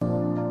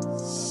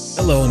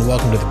Hello and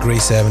welcome to the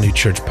Grace Avenue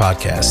Church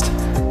podcast.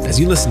 As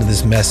you listen to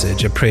this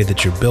message, I pray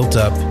that you're built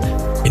up,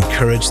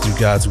 encouraged through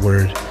God's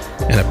word,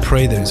 and I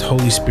pray that His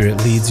Holy Spirit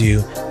leads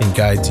you and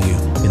guides you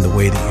in the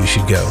way that you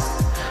should go.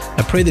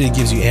 I pray that He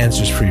gives you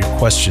answers for your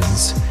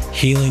questions,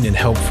 healing and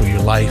help for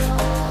your life.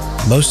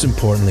 Most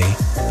importantly,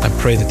 I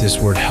pray that this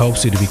word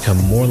helps you to become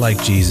more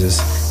like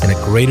Jesus and a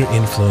greater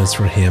influence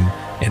for Him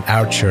in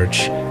our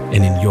church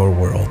and in your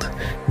world.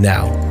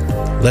 Now,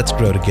 let's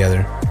grow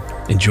together.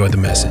 Enjoy the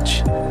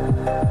message.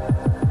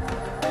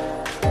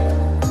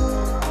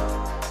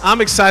 I'm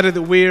excited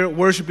that we're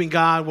worshiping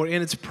God. We're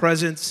in His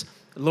presence.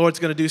 The Lord's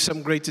going to do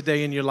something great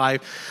today in your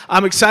life.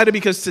 I'm excited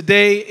because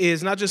today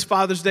is not just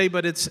Father's Day,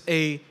 but it's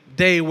a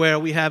day where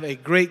we have a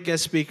great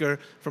guest speaker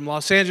from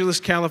Los Angeles,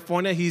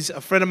 California. He's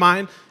a friend of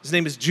mine. His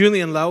name is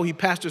Julian Lowe. He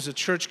pastors a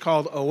church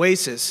called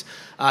Oasis.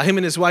 Him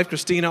and his wife,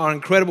 Christina, are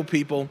incredible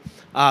people,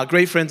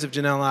 great friends of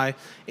Janelle and I,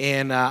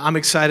 and I'm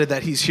excited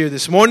that he's here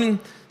this morning.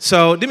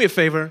 So do me a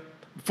favor.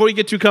 Before you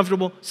get too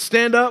comfortable,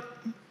 stand up.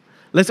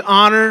 Let's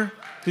honor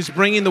who's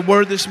bringing the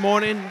word this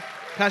morning,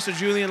 Pastor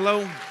Julian Lowe.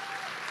 Love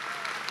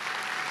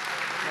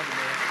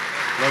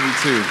you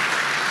too.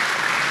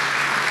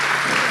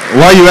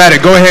 While you're at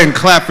it, go ahead and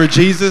clap for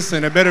Jesus,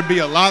 and it better be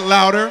a lot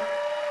louder.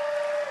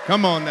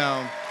 Come on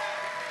now.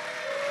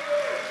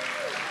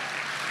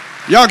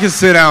 Y'all can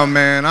sit down,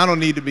 man. I don't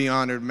need to be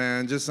honored,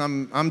 man.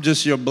 I'm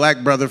just your black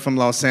brother from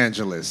Los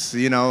Angeles.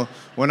 You know,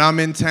 when I'm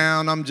in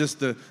town, I'm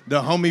just the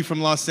homie from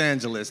Los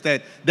Angeles,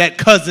 that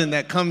cousin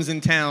that comes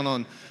in town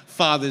on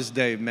Father's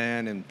Day,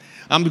 man. And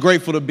I'm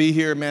grateful to be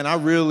here, man. I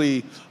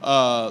really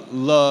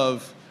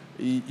love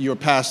your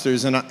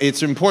pastors, and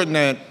it's important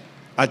that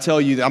I tell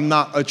you that I'm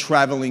not a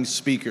traveling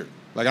speaker.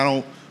 Like, I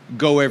don't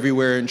go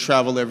everywhere and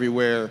travel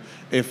everywhere.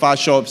 If I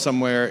show up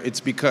somewhere, it's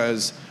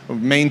because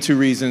of main two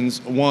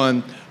reasons.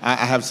 One, I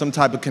have some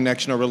type of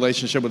connection or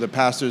relationship with the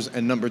pastors,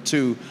 and number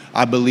two,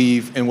 I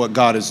believe in what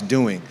God is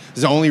doing.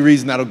 It's the only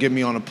reason that'll get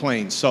me on a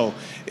plane. So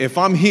if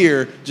I'm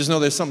here, just know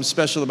there's something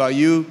special about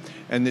you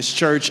and this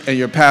church and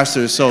your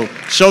pastors. So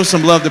show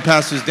some love to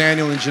Pastors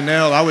Daniel and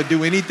Janelle. I would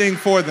do anything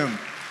for them.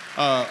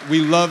 We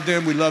love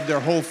them. We love their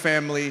whole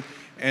family.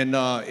 And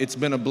it's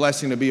been a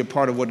blessing to be a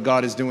part of what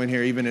God is doing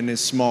here, even in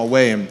this small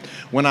way. And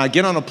when I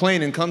get on a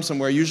plane and come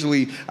somewhere,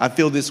 usually I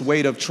feel this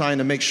weight of trying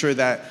to make sure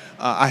that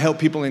I help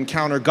people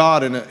encounter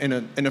God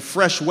in a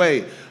fresh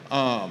way.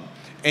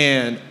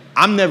 And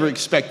I'm never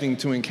expecting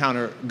to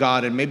encounter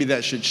God, and maybe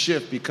that should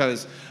shift,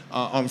 because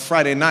on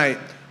Friday night,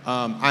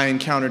 I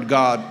encountered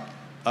God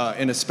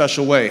in a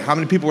special way. How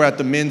many people were at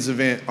the men's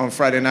event on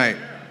Friday night?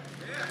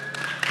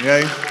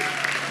 Okay.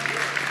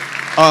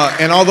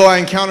 And although I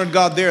encountered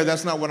God there,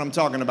 that's not what I'm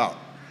talking about.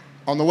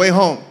 On the way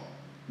home,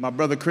 my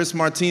brother Chris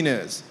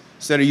Martinez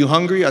said, "Are you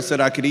hungry?" I said,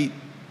 "I could eat."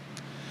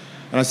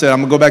 And I said,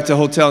 "I'm going to go back to the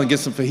hotel and get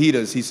some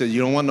fajitas." He said, "You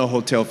don't want no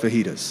hotel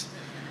fajitas."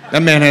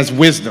 That man has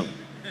wisdom.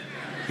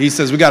 He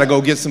says, "We got to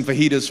go get some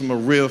fajitas from a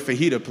real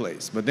fajita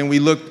place." But then we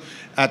looked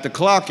at the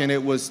clock, and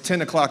it was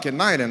 10 o'clock at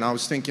night, and I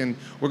was thinking,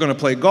 we're going to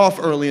play golf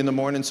early in the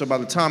morning, so by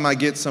the time I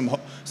get some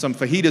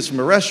fajitas from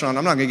a restaurant,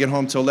 I'm not going to get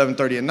home till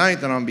 11:30 at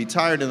night, then I'm going to be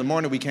tired in the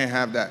morning. We can't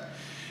have that.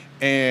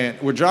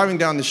 And we're driving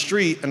down the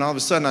street, and all of a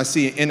sudden I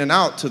see an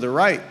In-N-Out to the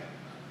right.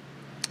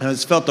 And I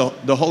just felt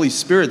the Holy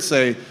Spirit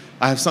say,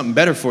 "I have something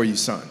better for you,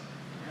 son."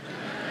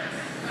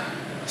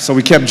 So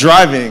we kept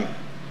driving,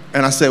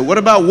 and I said, "What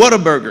about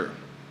Whataburger?"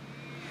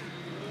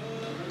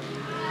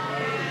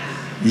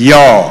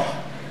 Y'all,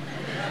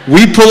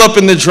 we pull up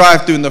in the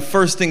drive-thru, and the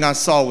first thing I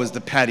saw was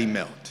the patty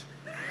melt.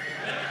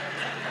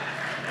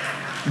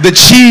 The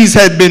cheese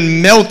had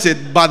been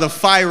melted by the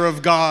fire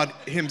of God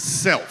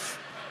Himself.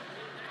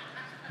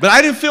 But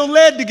I didn't feel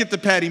led to get the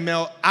patty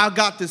melt. I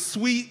got the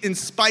sweet and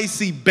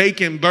spicy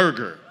bacon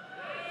burger.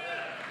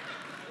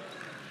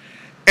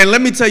 And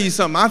let me tell you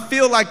something. I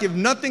feel like if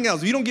nothing else,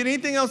 if you don't get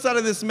anything else out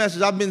of this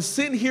message, I've been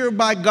sent here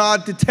by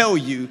God to tell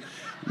you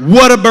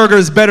Whataburger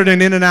is better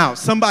than In-N-Out.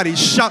 Somebody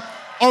shout.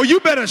 Oh, you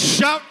better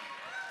shout.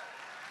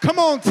 Come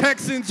on,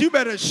 Texans. You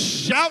better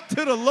shout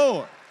to the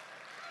Lord.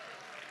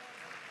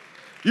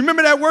 You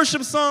remember that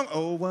worship song?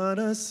 Oh, what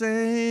a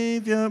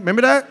Savior.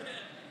 Remember that?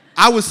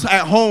 I was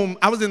at home,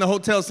 I was in the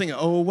hotel singing,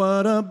 "Oh,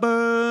 what a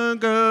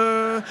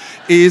burger,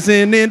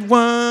 isn't it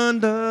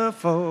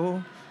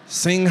wonderful?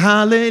 Sing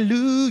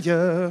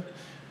hallelujah,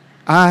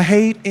 I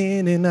hate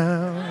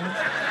In-N-Out."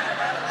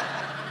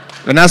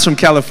 And that's from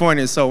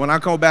California, so when I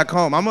go back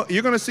home,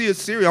 you're going to see a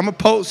series. I'm going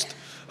to post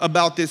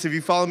about this. If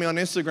you follow me on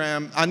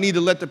Instagram, I need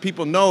to let the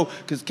people know,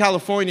 because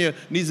California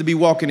needs to be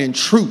walking in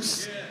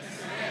truth.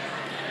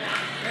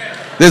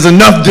 There's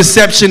enough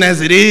deception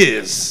as it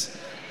is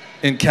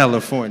in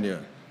California.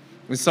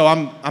 And so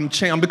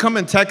I'm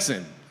becoming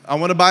Texan. I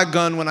want to buy a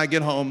gun when I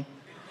get home.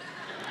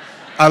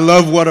 I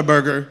love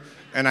Whataburger,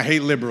 and I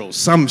hate liberals.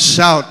 Some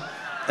shout,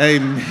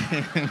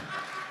 amen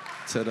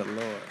to the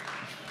Lord.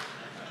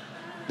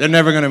 They're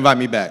never going to invite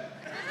me back.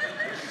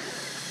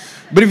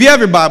 But if you have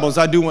your Bibles,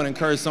 I do want to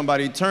encourage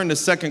somebody. Turn to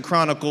 2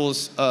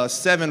 Chronicles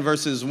 7,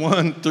 verses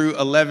 1 through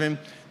 11.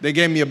 They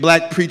gave me a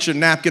black preacher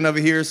napkin over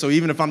here, so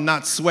even if I'm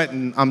not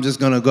sweating, I'm just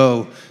going to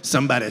go,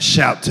 somebody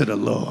shout to the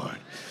Lord.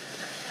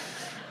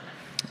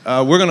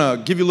 We're going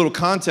to give you a little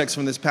context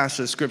from this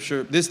passage of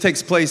scripture. This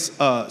takes place,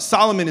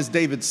 Solomon is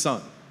David's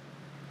son.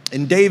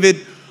 And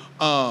David,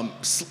 I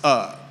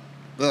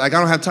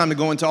don't have time to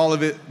go into all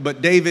of it,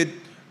 but David,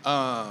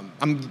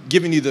 I'm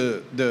giving you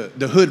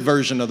the hood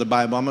version of the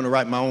Bible. I'm going to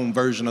write my own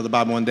version of the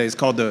Bible one day. It's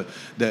called the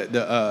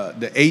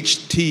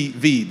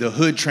HTV, the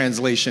hood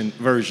translation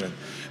version.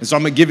 And so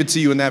I'm going to give it to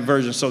you in that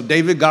version. So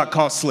David got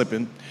caught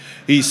slipping.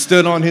 He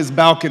stood on his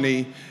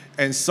balcony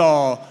and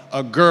saw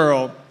a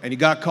girl, and he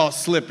got caught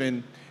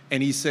slipping.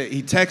 And he said,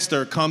 he texted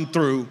her, come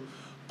through,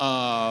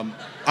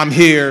 I'm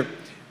here.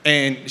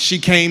 And she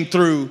came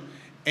through,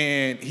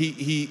 and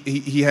he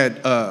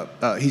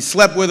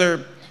slept with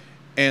her,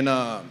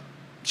 and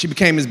she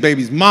became his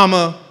baby's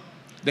mama.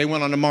 They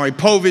went on the Maury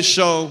Povich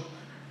show,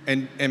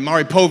 and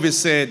Maury Povich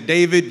said,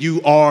 David,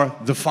 you are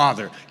the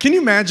father. Can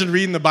you imagine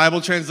reading the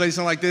Bible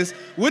translation like this?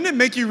 Wouldn't it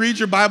make you read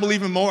your Bible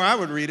even more? I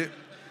would read it.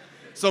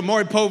 So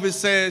Maury Povich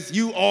says,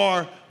 you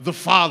are the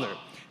father.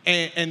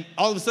 And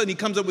all of a sudden he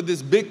comes up with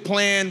this big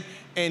plan,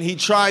 and he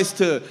tries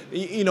to,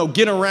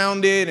 get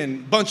around it, and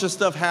a bunch of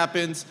stuff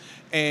happens,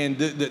 and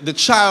the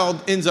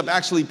child ends up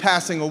actually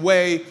passing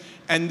away.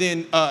 And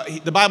then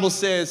the Bible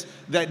says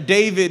that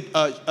David,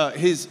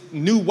 his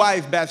new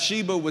wife,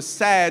 Bathsheba, was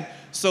sad,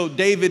 so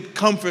David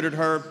comforted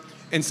her.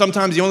 And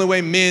sometimes the only way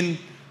men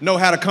know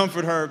how to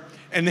comfort her.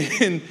 And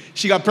then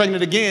she got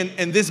pregnant again,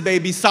 and this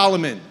baby,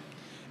 Solomon.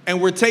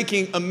 And we're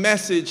taking a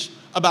message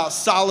about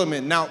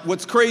Solomon. Now,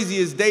 what's crazy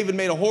is David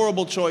made a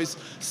horrible choice.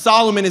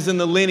 Solomon is in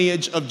the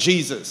lineage of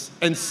Jesus.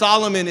 And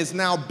Solomon is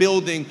now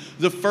building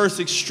the first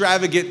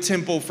extravagant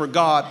temple for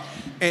God.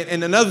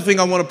 And another thing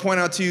I want to point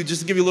out to you,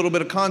 just to give you a little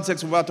bit of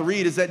context we're about to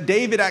read, is that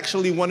David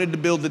actually wanted to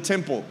build the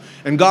temple.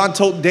 And God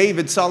told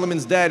David,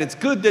 Solomon's dad, it's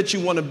good that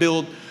you want to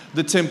build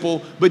the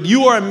temple, but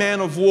you are a man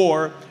of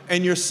war,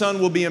 and your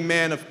son will be a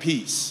man of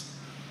peace.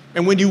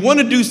 And when you want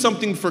to do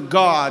something for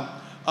God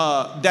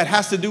that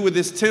has to do with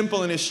his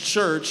temple and his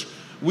church,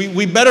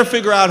 we better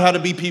figure out how to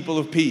be people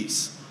of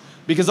peace.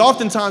 Because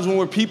oftentimes when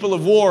we're people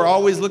of war,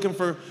 always looking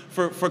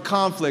for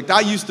conflict.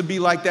 I used to be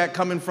like that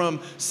coming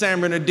from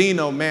San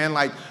Bernardino, man.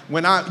 Like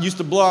when I used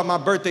to blow out my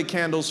birthday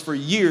candles for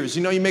years.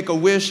 You make a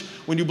wish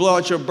when you blow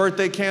out your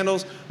birthday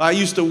candles. I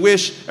used to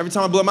wish, every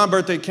time I blew my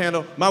birthday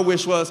candle, my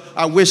wish was,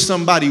 I wish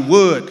somebody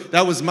would.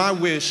 That was my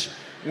wish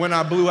when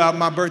I blew out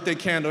my birthday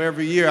candle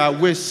every year. I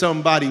wish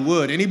somebody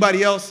would.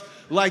 Anybody else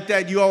like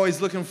that? You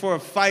always looking for a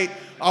fight,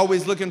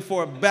 always looking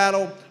for a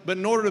battle. But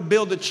in order to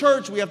build a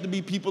church, we have to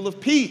be people of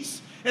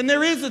peace. And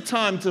there is a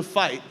time to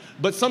fight,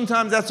 but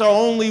sometimes that's our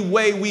only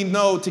way we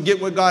know to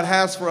get what God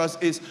has for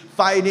us is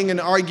fighting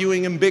and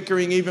arguing and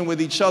bickering even with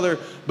each other.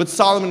 But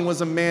Solomon was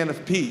a man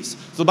of peace.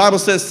 So the Bible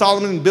says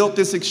Solomon built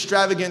this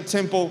extravagant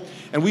temple,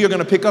 and we are going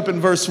to pick up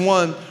in verse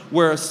 1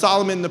 where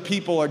Solomon and the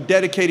people are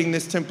dedicating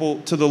this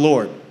temple to the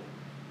Lord.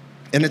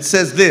 And it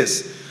says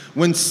this,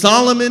 when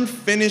Solomon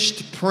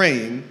finished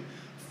praying,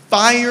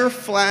 fire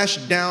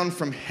flashed down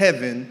from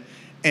heaven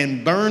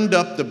and burned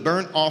up the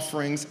burnt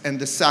offerings and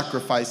the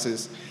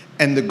sacrifices,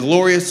 and the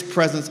glorious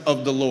presence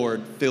of the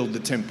Lord filled the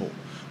temple.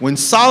 When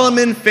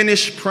Solomon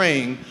finished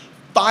praying,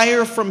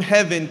 fire from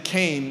heaven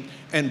came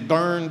and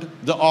burned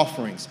the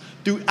offerings.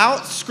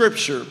 Throughout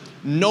Scripture,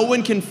 no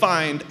one can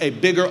find a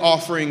bigger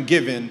offering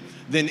given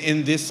than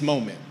in this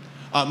moment.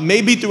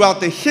 Maybe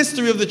throughout the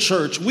history of the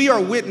church, we are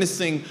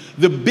witnessing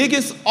the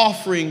biggest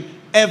offering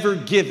ever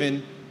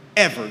given,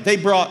 ever. They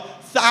brought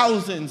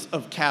thousands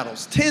of cattle,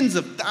 tens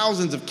of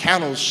thousands of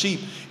cattle, sheep,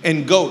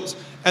 and goats.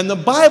 And the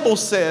Bible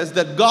says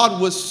that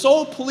God was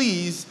so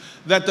pleased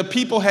that the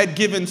people had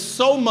given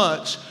so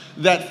much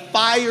that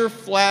fire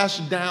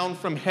flashed down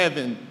from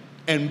heaven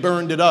and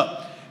burned it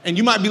up. And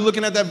you might be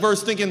looking at that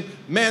verse thinking,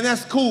 man,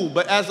 that's cool.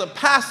 But as a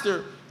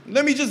pastor,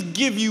 let me just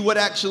give you what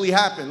actually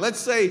happened. Let's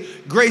say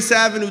Grace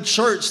Avenue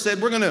Church said,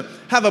 we're going to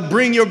have a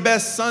Bring Your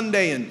Best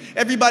Sunday, and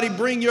everybody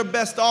bring your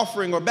best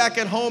offering. Or back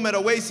at home at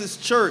Oasis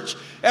Church,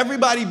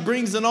 everybody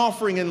brings an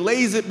offering and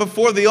lays it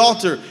before the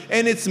altar.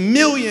 And it's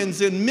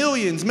millions and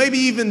millions, maybe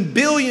even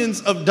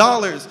billions of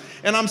dollars.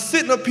 And I'm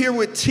sitting up here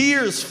with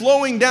tears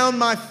flowing down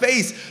my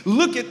face.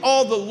 Look at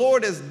all the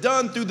Lord has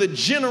done through the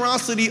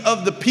generosity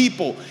of the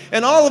people.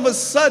 And all of a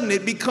sudden,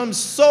 it becomes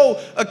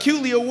so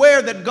acutely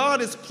aware that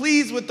God is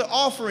pleased with the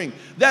offering,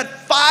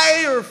 that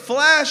fire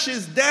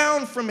flashes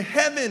down from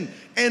heaven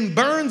and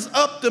burns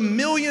up the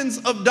millions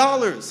of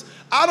dollars.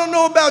 I don't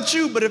know about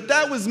you, but if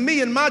that was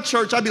me in my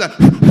church, I'd be like,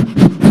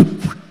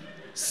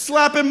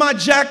 slapping my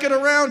jacket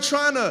around,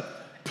 trying to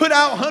put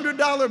out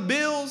 $100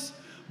 bills.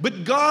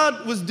 But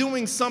God was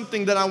doing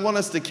something that I want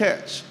us to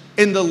catch.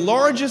 In the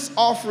largest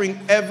offering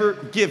ever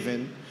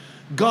given,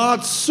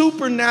 God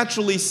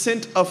supernaturally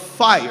sent a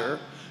fire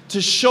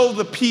to show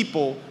the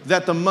people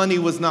that the money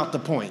was not the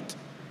point.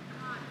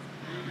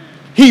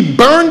 He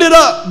burned it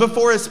up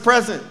before his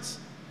presence.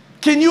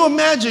 Can you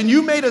imagine?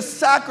 You made a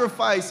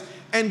sacrifice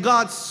and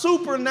God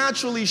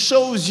supernaturally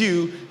shows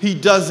you he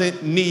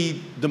doesn't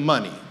need the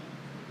money.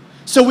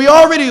 So we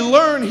already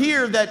learned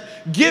here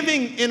that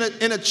giving in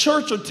a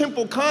church or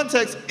temple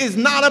context is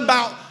not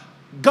about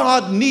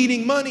God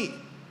needing money.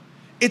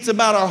 It's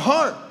about our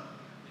heart.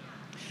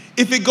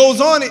 If it goes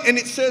on and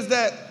it says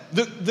that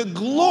the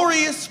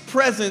glorious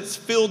presence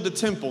filled the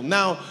temple.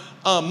 Now,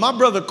 my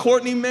brother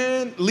Courtney,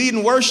 man,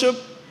 leading worship,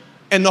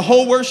 and the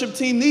whole worship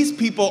team, these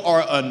people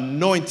are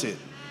anointed.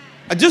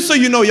 Just so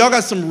you know, y'all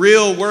got some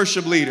real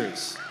worship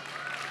leaders.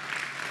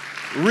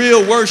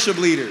 Real worship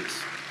leaders.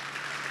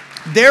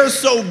 They're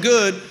so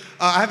good.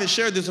 I haven't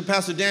shared this with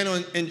Pastor Daniel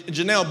and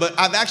Janelle, but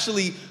I've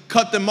actually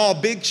cut them all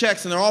big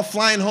checks, and they're all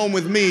flying home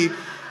with me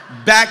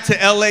back to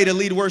LA to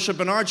lead worship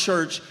in our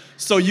church.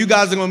 So you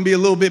guys are going to be a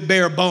little bit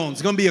bare bones.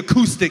 It's going to be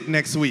acoustic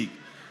next week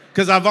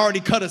because I've already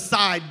cut a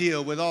side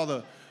deal with all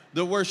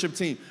the worship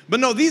team.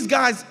 But no, these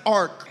guys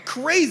are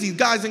crazy,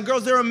 guys and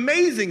girls. They're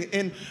amazing.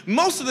 And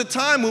most of the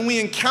time when we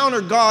encounter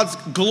God's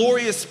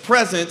glorious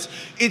presence,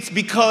 it's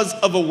because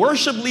of a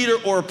worship leader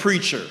or a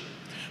preacher.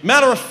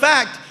 Matter of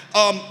fact,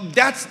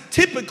 that's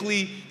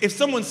typically, if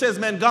someone says,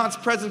 man, God's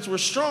presence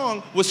was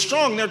strong,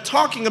 they're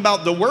talking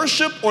about the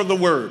worship or the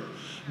word.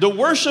 The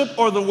worship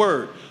or the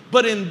word.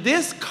 But in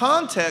this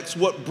context,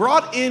 what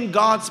brought in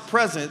God's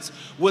presence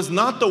was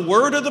not the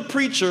word of the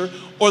preacher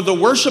or the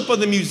worship of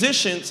the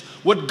musicians.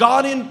 What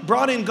brought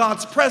in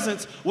God's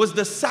presence was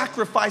the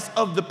sacrifice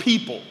of the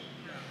people.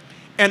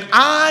 And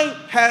I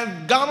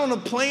have got on a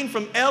plane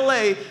from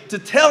LA to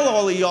tell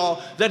all of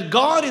y'all that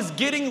God is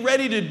getting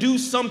ready to do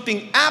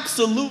something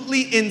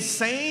absolutely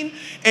insane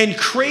and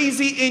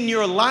crazy in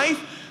your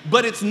life.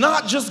 But it's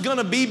not just going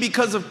to be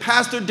because of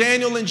Pastor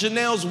Daniel and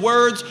Janelle's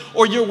words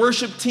or your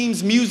worship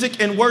team's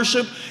music and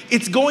worship.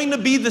 It's going to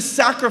be the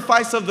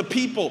sacrifice of the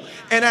people.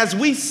 And as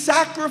we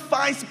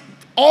sacrifice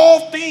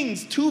all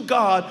things to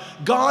God,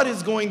 God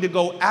is going to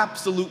go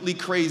absolutely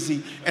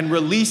crazy and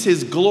release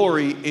his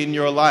glory in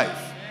your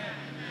life.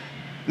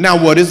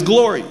 Now, what is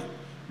glory?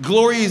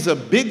 Glory is a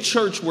big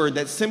church word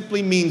that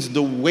simply means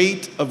the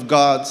weight of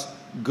God's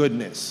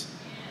goodness.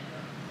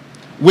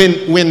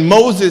 When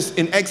Moses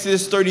in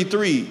Exodus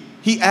 33,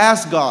 he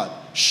asked God,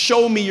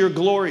 show me your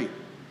glory.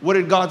 What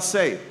did God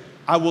say?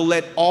 I will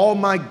let all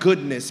my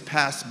goodness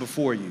pass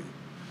before you.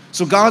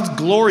 So God's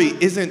glory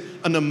isn't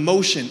an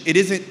emotion. It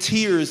isn't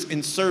tears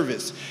in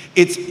service.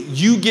 It's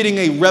you getting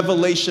a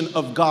revelation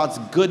of God's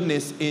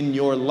goodness in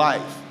your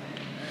life.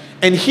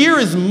 And here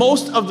is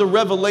most of the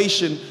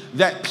revelation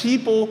that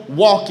people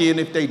walk in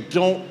if they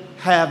don't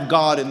have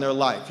God in their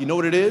life. You know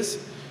what it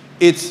is?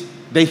 It's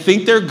they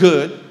think they're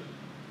good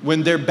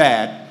when they're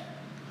bad,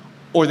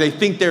 or they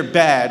think they're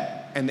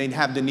bad and they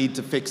have the need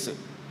to fix it.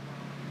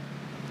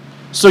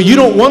 So you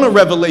don't want a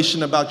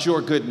revelation about your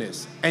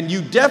goodness, and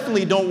you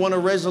definitely don't want a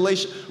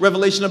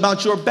revelation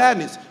about your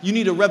badness. You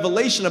need a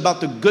revelation about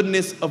the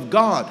goodness of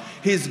God,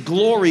 his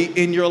glory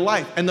in your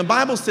life. And the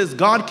Bible says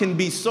God can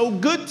be so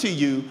good to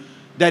you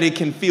that it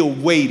can feel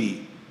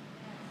weighty.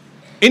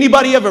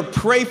 Anybody ever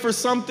pray for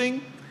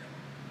something?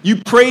 You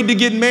prayed to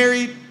get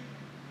married?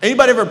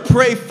 Anybody ever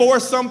pray for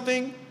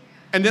something?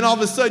 And then all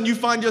of a sudden you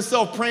find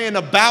yourself praying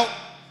about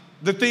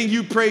the thing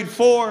you prayed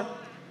for.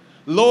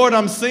 Lord,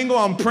 I'm single.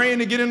 I'm praying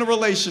to get in a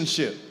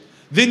relationship.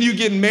 Then you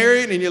get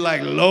married and you're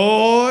like,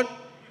 Lord,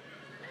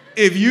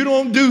 if you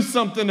don't do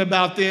something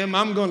about them,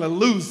 I'm going to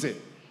lose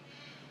it.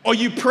 Or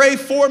you pray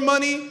for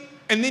money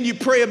and then you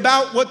pray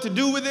about what to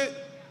do with it.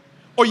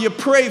 Or you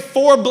pray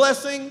for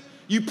blessing.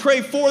 You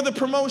pray for the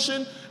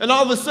promotion, and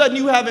all of a sudden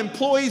you have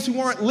employees who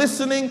aren't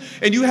listening,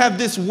 and you have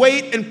this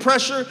weight and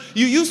pressure.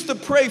 You used to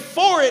pray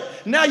for it.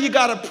 Now you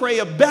got to pray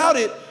about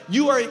it.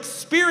 You are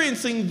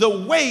experiencing the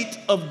weight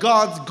of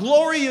God's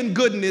glory and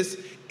goodness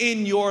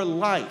in your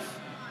life.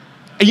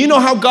 And you know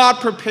how God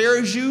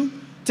prepares you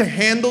to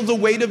handle the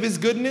weight of his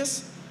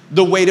goodness?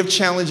 The weight of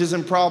challenges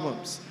and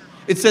problems.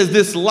 It says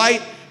this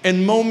light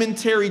and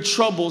momentary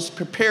troubles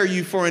prepare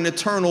you for an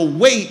eternal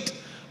weight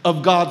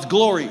of God's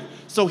glory.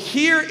 So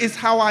here is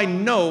how I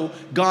know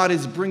God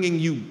is bringing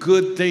you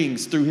good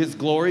things through his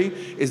glory,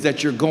 is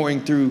that you're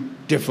going through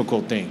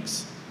difficult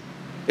things.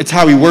 It's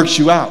how he works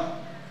you out.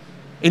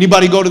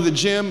 Anybody go to the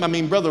gym? I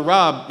mean, Brother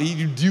Rob,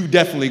 you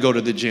definitely go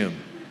to the gym.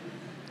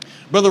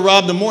 Brother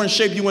Rob, the more in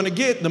shape you want to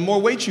get, the more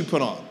weight you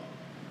put on.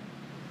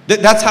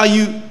 That's how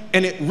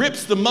and it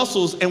rips the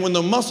muscles, and when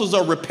the muscles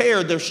are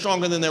repaired, they're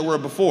stronger than they were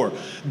before.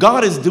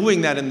 God is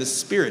doing that in the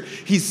spirit.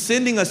 He's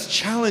sending us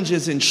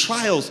challenges and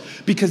trials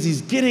because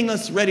he's getting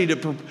us ready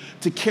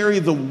to carry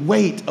the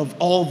weight of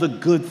all the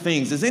good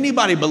things. Is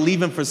anybody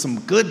believing for some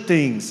good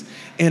things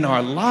in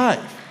our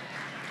life?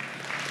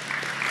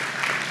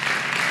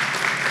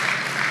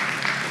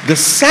 The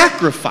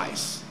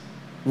sacrifice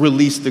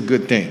released the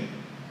good thing.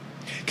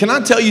 Can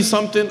I tell you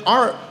something?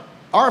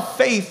 Our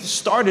faith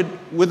started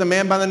with a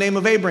man by the name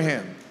of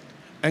Abraham.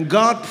 And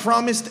God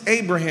promised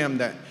Abraham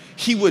that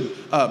he would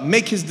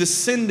make his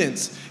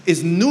descendants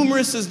as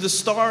numerous as the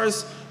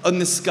stars in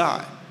the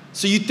sky.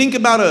 So you think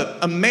about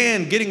a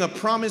man getting a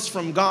promise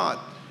from God.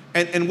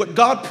 And what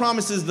God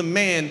promises the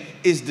man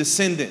is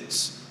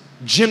descendants,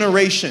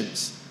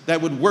 generations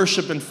that would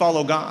worship and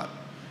follow God.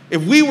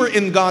 If we were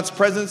in God's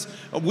presence,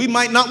 we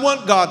might not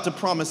want God to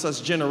promise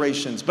us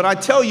generations. But I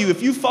tell you,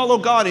 if you follow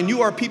God and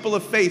you are people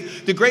of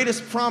faith, the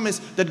greatest promise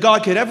that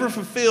God could ever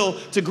fulfill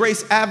to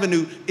Grace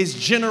Avenue is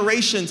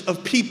generations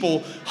of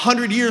people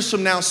 100 years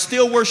from now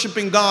still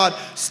worshiping God,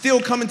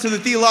 still coming to the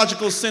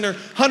theological center.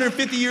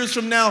 150 years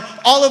from now,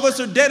 all of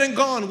us are dead and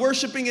gone,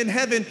 worshiping in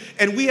heaven,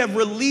 and we have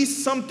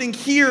released something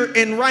here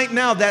and right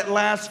now that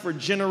lasts for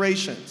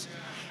generations.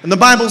 And the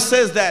Bible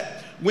says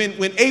that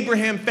when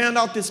Abraham found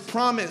out this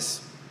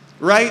promise,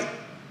 right?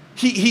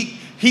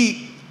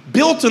 He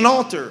built an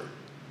altar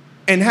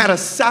and had a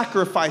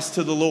sacrifice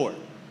to the Lord.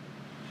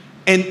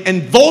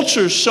 And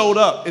vultures showed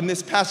up in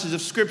this passage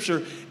of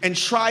scripture and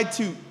tried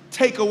to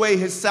take away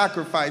his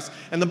sacrifice.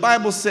 And the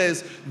Bible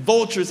says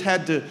vultures he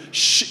had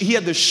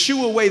to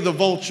shoo away the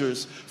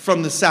vultures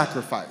from the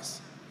sacrifice.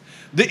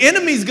 The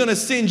enemy's going to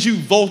send you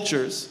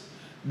vultures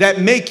that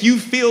make you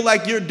feel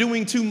like you're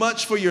doing too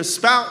much for your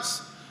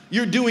spouse.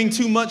 You're doing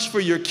too much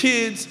for your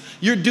kids.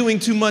 You're doing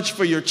too much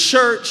for your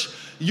church.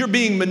 You're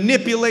being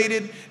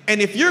manipulated. And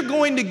if you're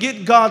going to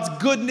get God's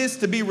goodness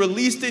to be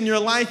released in your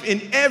life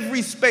in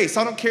every space,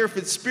 I don't care if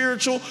it's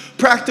spiritual,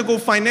 practical,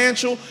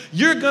 financial,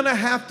 you're going to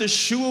have to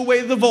shoo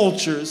away the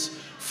vultures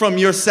from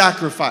your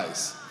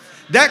sacrifice.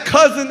 That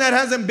cousin that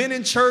hasn't been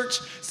in church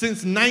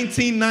since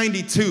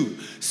 1992.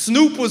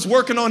 Snoop was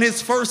working on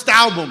his first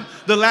album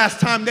the last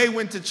time they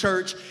went to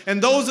church.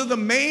 And those are the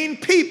main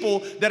people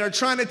that are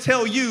trying to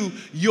tell you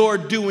you're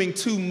doing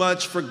too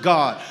much for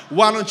God.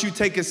 Why don't you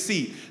take a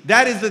seat?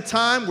 That is the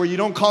time where you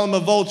don't call him a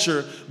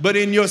vulture, but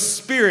in your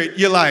spirit,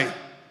 you're like,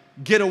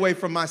 get away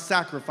from my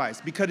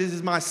sacrifice, because it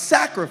is my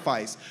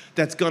sacrifice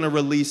that's going to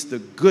release the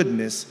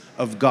goodness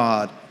of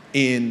God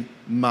in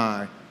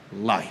my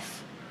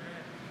life.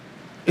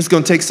 It's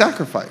going to take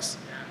sacrifice.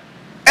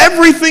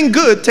 Everything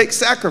good takes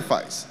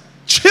sacrifice.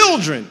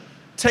 Children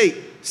take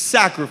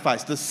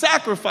sacrifice. The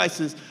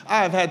sacrifices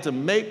I have had to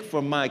make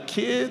for my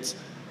kids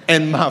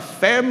and my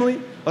family.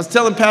 I was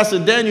telling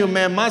Pastor Daniel,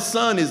 man, my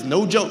son is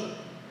no joke.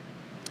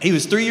 He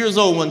was 3 years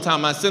old one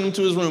time. I sent him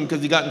to his room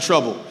because he got in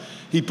trouble.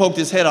 He poked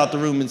his head out the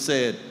room and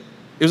said,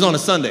 it was on a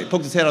Sunday,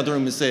 poked his head out the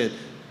room and said,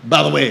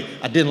 by the way,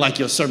 I didn't like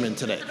your sermon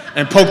today.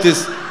 And poked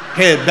his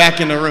head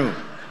back in the room.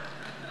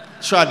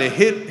 Tried to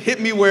hit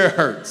me where it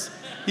hurts.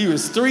 He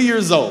was 3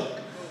 years old.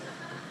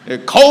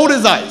 Cold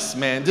as ice,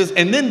 man.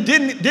 And then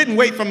didn't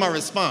wait for my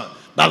response.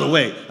 By the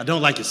way, I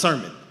don't like your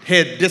sermon.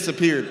 Head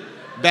disappeared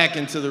back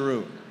into the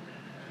room.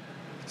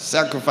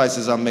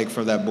 Sacrifices I make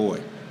for that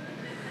boy.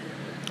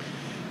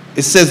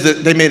 It says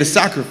that they made a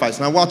sacrifice.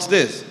 Now watch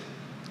this.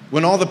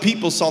 When all the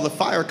people saw the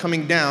fire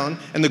coming down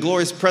and the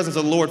glorious presence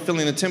of the Lord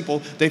filling the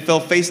temple, they fell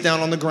face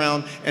down on the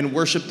ground and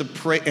worshiped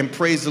and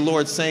praised the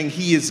Lord, saying,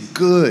 He is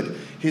good.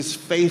 His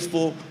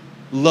faithful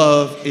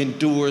love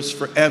endures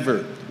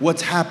forever.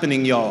 What's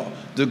happening, y'all?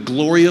 The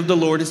glory of the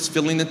Lord is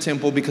filling the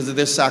temple because of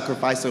their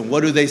sacrifice. And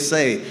what do they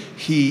say?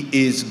 He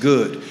is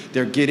good.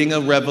 They're getting a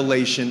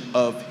revelation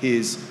of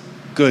His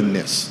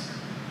goodness.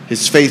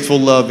 His faithful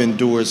love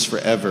endures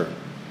forever.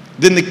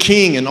 Then the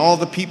king and all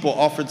the people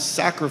offered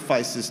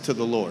sacrifices to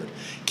the Lord.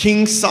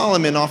 King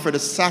Solomon offered a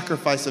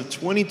sacrifice of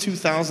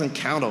 22,000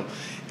 cattle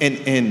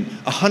and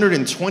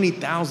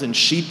 120,000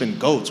 sheep and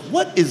goats.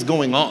 What is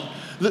going on?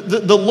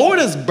 The Lord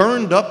has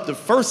burned up the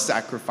first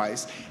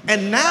sacrifice,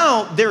 and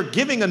now they're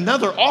giving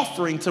another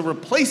offering to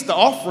replace the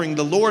offering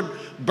the Lord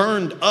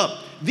burned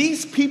up.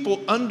 These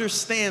people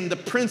understand the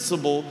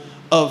principle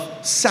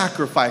of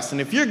sacrifice.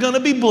 And if you're going to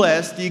be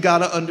blessed, you got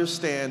to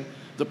understand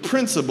the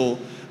principle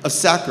of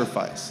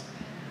sacrifice.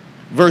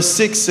 Verse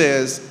 6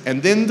 says,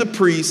 and then the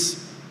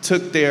priests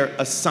took their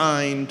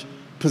assigned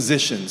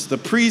positions. The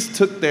priests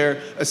took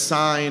their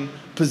assigned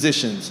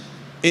positions.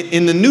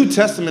 In the New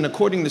Testament,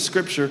 according to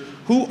Scripture,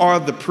 who are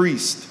the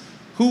priests?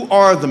 Who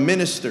are the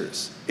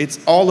ministers? It's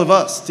all of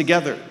us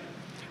together.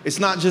 It's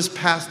not just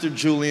Pastor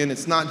Julian.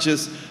 It's not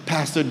just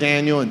Pastor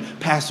Daniel and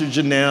Pastor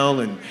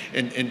Janelle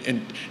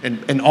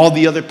and all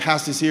the other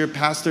pastors here.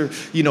 Pastor,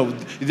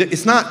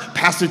 it's not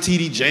Pastor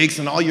T.D. Jakes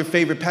and all your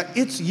favorite pastors.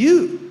 It's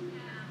you.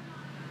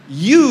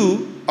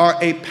 You are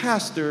a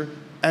pastor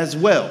as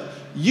well.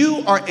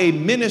 You are a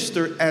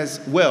minister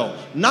as well.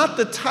 Not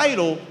the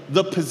title,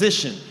 the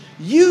position.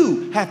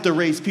 You have to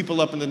raise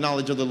people up in the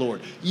knowledge of the Lord.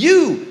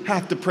 You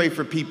have to pray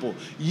for people.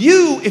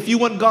 You, if you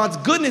want God's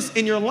goodness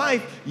in your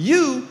life,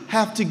 you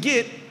have to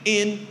get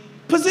in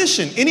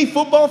position. Any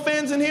football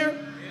fans in here?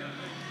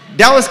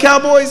 Dallas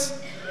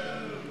Cowboys?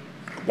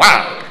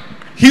 Wow.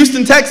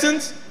 Houston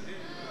Texans?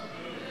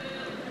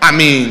 I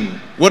mean,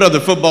 what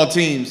other football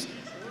teams?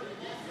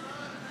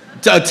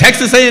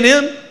 Texas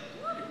A&M?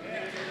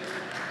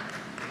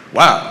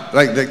 Wow.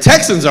 Like the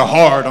Texans are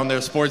hard on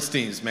their sports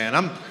teams,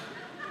 man.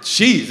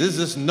 This is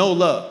just no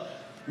love.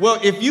 Well,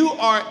 if you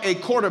are a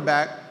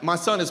quarterback, my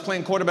son is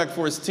playing quarterback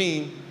for his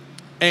team,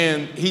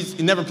 and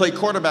he never played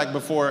quarterback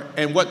before,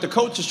 and what the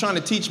coach is trying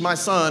to teach my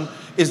son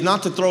is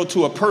not to throw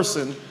to a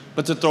person,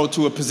 but to throw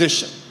to a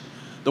position.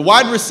 The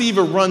wide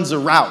receiver runs a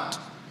route,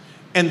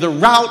 and the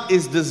route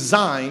is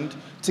designed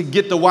to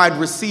get the wide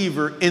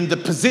receiver in the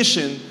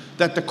position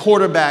that the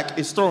quarterback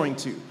is throwing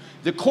to.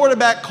 The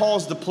quarterback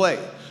calls the play.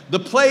 The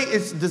play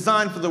is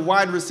designed for the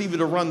wide receiver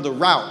to run the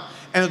route.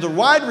 And if the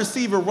wide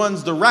receiver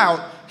runs the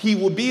route, he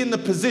will be in the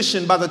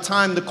position by the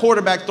time the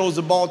quarterback throws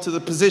the ball to the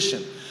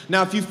position.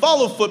 Now, if you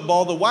follow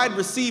football, the wide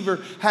receiver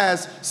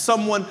has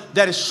someone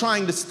that is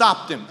trying to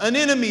stop them, an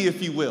enemy,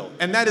 if you will,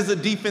 and that is a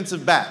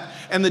defensive back.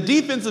 And the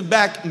defensive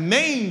back's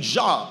main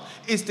job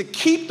is to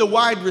keep the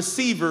wide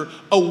receiver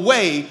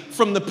away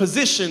from the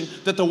position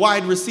that the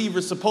wide receiver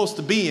is supposed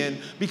to be in.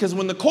 Because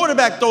when the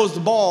quarterback throws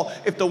the ball,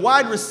 if the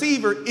wide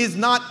receiver is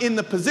not in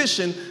the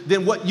position,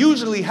 then what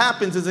usually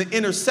happens is an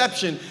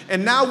interception.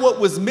 And now what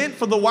was meant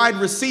for the wide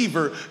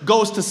receiver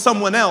goes to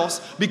someone else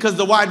because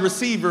the wide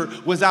receiver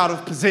was out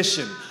of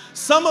position.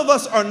 Some of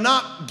us are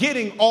not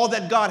getting all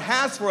that God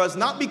has for us,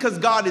 not because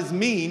God is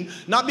mean,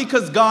 not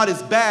because God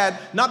is bad,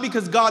 not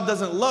because God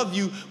doesn't love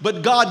you,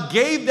 but God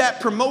gave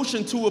that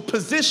promotion to a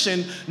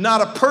position,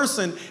 not a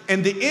person,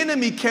 and the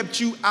enemy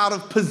kept you out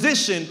of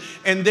position,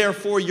 and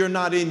therefore you're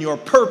not in your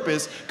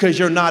purpose because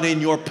you're not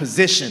in your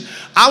position.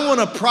 I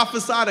want to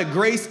prophesy to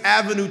Grace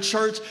Avenue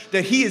Church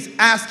that He is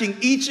asking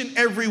each and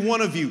every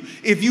one of you,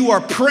 if you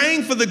are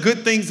praying for the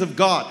good things of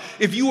God,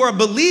 if you are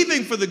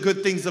believing for the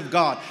good things of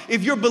God,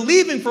 if you're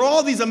believing for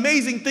all these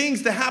amazing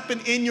things to happen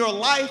in your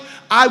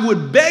life, I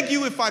would beg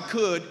you, if I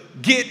could,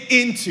 get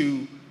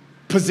into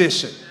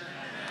position.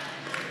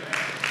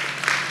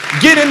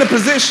 Get into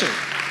position.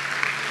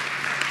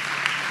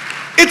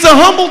 It's a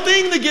humble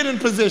thing to get in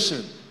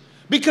position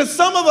because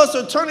some of us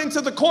are turning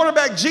to the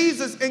quarterback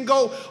Jesus and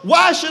go,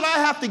 why should I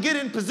have to get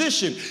in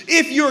position?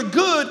 If you're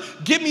good,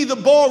 give me the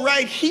ball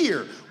right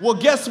here. Well,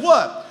 guess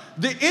what?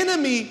 The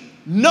enemy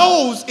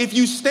knows if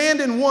you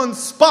stand in one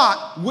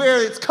spot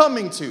where it's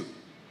coming to.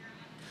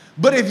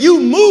 But if you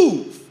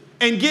move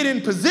and get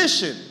in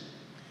position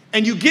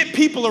and you get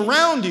people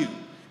around you,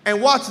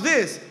 and watch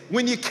this,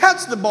 when you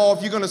catch the ball,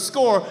 if you're going to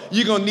score,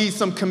 you're going to need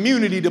some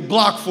community to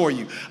block for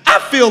you. I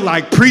feel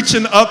like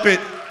preaching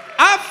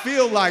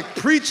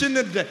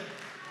today.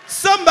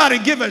 Somebody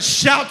give a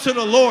shout to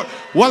the Lord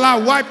while I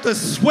wipe the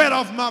sweat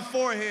off my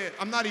forehead.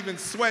 I'm not even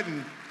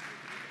sweating.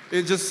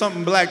 It's just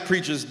something black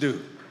preachers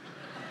do.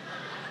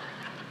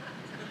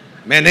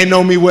 Man, they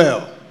know me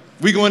well.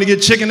 We going to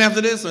get chicken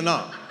after this or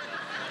not?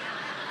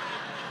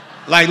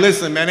 Like,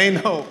 listen, man,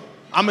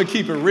 I'm going to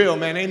keep it real,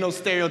 man. Ain't no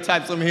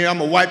stereotypes over here. I'm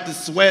going to wipe the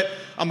sweat.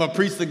 I'm going to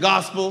preach the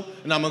gospel,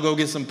 and I'm going to go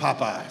get some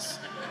Popeyes.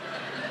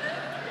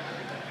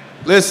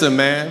 Listen,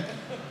 man,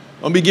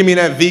 don't be giving me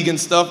that vegan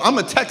stuff. I'm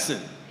a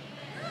Texan.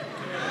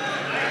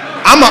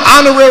 I'm an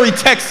honorary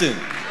Texan.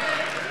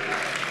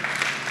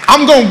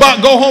 I'm going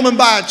to go home and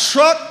buy a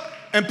truck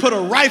and put a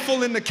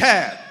rifle in the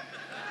cab.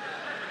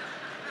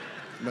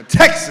 I'm a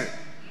Texan.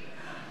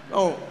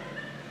 Oh.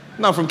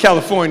 I'm not from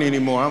California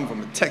anymore. I'm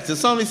from Texas.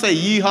 Somebody say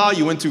yeehaw,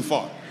 you went too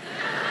far.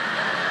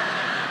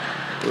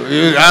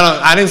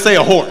 I didn't say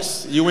a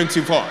horse. You went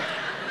too far.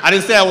 I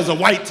didn't say I was a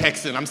white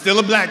Texan. I'm still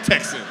a black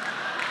Texan.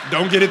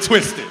 Don't get it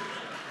twisted.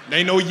 There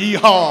ain't no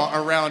yeehaw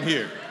around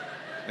here.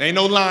 There ain't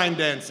no line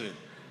dancing.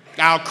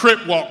 I'll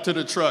crip walk to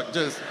the truck.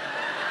 Just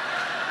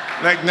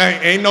like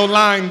ain't no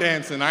line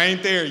dancing. I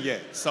ain't there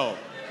yet. So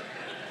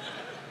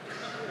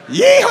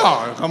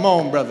yeehaw. Come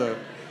on, brother.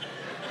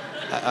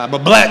 I'm a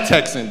black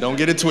Texan. Don't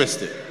get it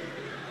twisted.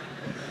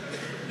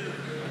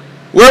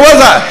 Where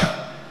was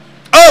I?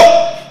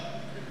 Oh!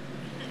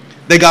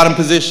 They got in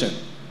position.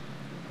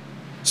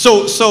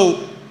 So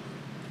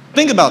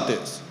think about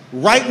this.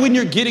 Right when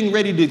you're getting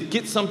ready to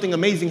get something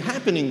amazing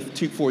happening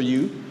for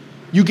you,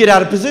 you get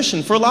out of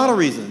position for a lot of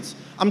reasons.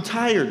 I'm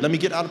tired. Let me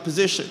get out of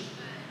position.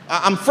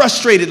 I'm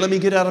frustrated. Let me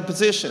get out of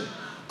position.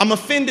 I'm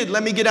offended.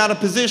 Let me get out of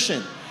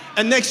position.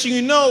 And next thing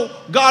you know,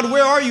 God,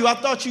 where are you? I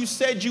thought you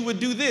said you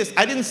would do this.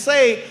 I didn't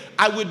say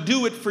I would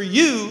do it for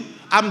you.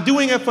 I'm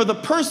doing it for the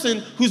person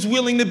who's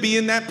willing to be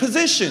in that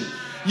position.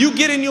 You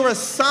get in your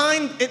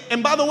assigned,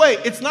 and by the way,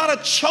 it's not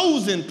a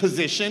chosen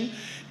position.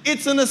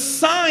 It's an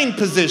assigned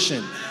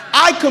position.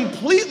 I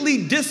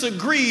completely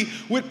disagree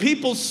with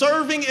people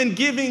serving and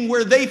giving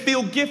where they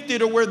feel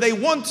gifted or where they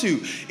want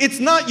to. It's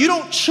not, you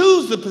don't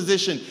choose the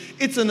position.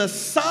 It's an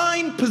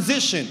assigned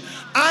position.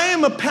 I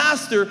am a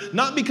pastor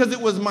not because it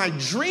was my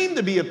dream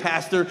to be a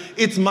pastor.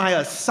 It's my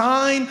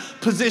assigned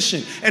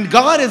position. And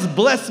God has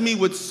blessed me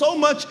with so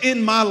much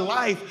in my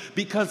life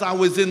because I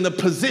was in the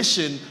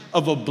position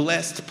of a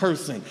blessed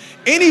person.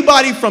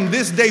 Anybody from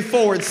this day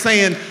forward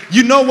saying,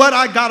 you know what,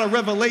 I got a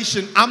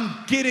revelation,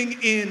 I'm getting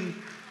in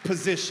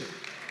position.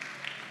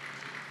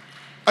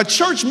 A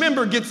church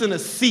member gets in a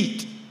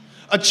seat.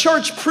 A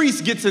church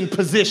priest gets in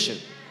position.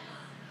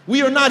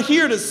 We are not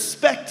here to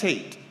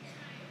spectate.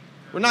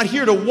 We're not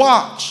here to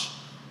watch.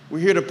 We're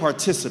here to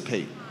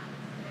participate.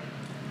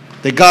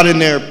 They got in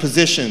their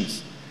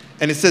positions.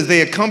 And it says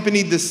they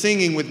accompanied the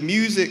singing with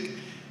music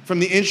from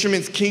the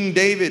instruments King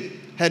David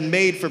had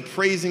made for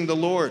praising the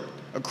Lord.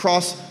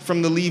 Across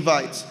from the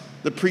Levites,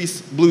 the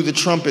priests blew the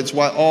trumpets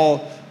while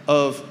all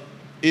of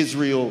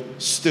Israel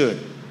stood.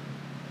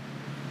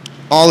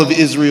 All of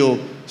Israel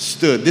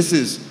stood. This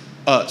is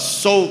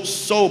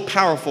so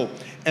powerful.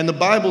 And the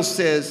Bible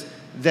says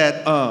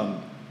that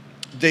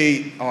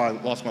I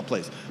lost my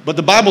place. But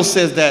the Bible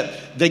says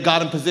that they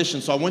got in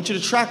position. So I want you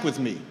to track with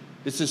me.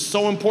 This is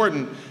so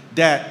important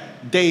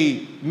that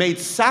they made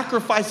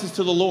sacrifices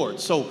to the Lord.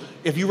 So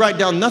if you write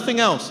down nothing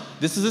else,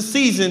 this is a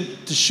season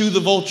to shoo the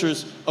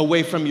vultures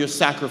away from your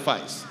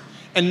sacrifice.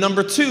 And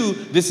number two,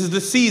 this is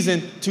the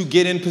season to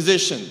get in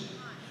position.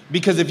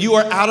 Because if you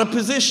are out of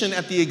position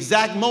at the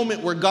exact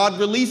moment where God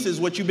releases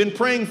what you've been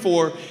praying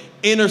for,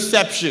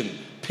 interception,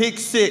 pick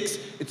six,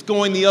 it's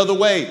going the other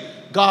way.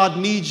 God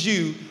needs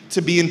you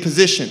to be in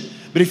position.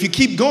 But if you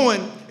keep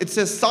going, it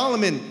says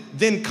Solomon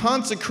then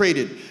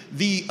consecrated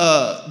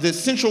the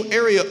central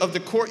area of the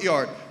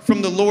courtyard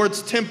from the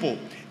Lord's temple.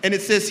 And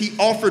it says he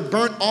offered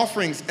burnt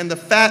offerings and the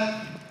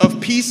fat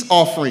of peace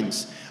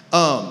offerings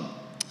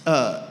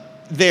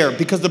there,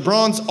 because the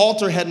bronze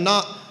altar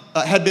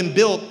had been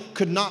built,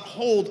 could not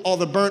hold all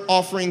the burnt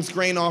offerings,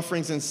 grain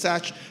offerings, and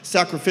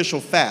sacrificial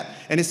fat.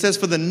 And it says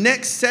for the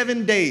next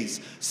 7 days,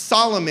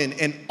 Solomon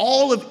and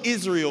all of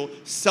Israel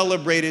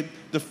celebrated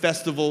the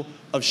festival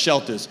of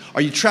shelters.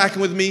 Are you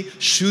tracking with me?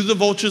 Shoo the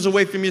vultures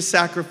away from your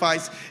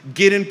sacrifice,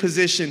 get in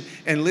position,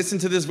 and listen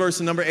to this verse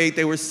in number 8.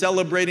 They were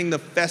celebrating the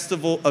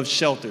festival of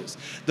shelters.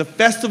 The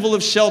festival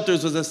of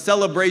shelters was a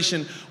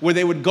celebration where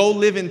they would go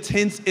live in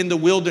tents in the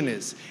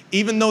wilderness.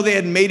 Even though they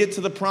had made it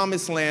to the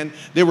promised land,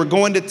 they were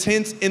going to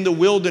tents in the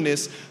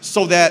wilderness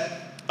so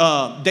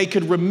that they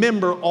could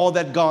remember all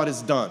that God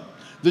has done.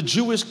 The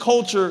Jewish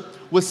culture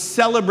was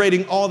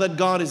celebrating all that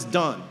God has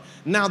done.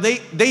 Now, they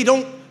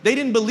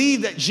didn't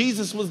believe that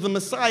Jesus was the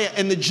Messiah,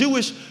 and the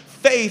Jewish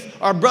faith,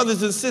 our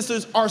brothers and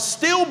sisters, are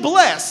still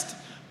blessed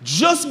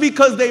just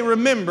because they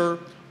remember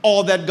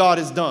all that God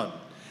has done.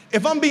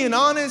 If I'm being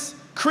honest,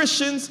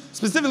 Christians,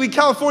 specifically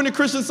California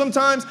Christians,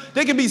 sometimes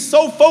they can be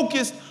so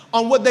focused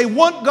on what they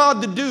want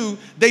God to do,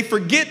 they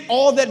forget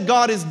all that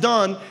God has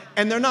done,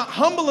 and they're not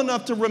humble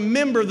enough to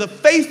remember the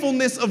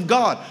faithfulness of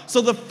God.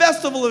 So the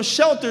festival of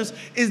shelters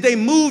is they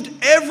moved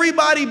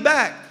everybody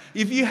back.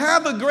 If you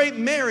have a great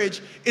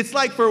marriage, it's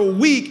like for a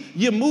week,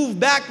 you move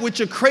back with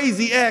your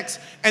crazy ex,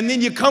 and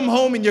then you come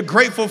home and you're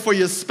grateful for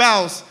your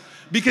spouse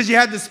because you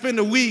had to spend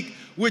a week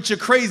with your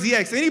crazy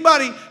ex.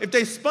 Anybody, if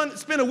they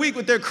spend a week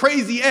with their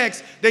crazy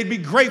ex, they'd be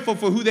grateful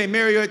for who they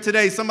marry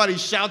today. Somebody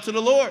shout to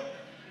the Lord.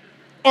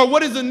 Or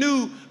what is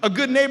a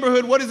good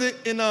neighborhood? What is it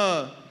in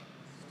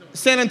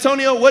San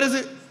Antonio? What is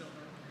it?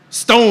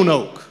 Stone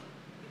Oak.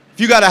 If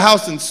you got a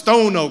house in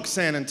Stone Oak,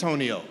 San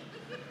Antonio,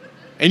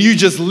 and you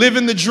just live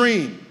in the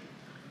dream,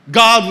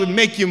 God would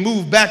make you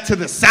move back to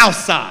the south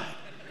side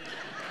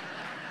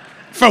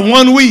for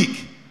 1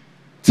 week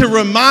to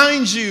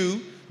remind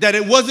you that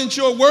it wasn't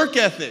your work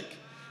ethic.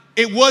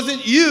 It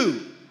wasn't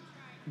you.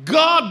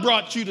 God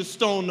brought you to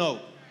Stone Oak.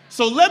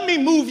 So let me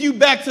move you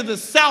back to the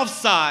south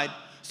side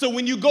so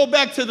when you go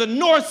back to the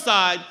north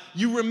side,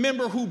 you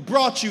remember who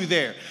brought you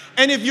there.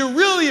 And if you're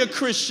really a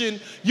Christian,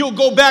 you'll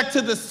go back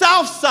to the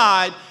south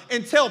side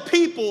and tell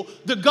people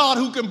the God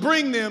who can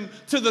bring them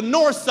to the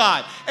north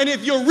side. And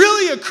if you're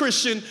really a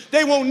Christian,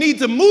 they won't need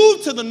to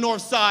move to the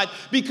north side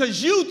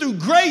because you, through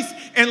grace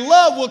and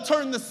love, will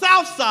turn the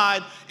south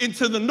side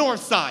into the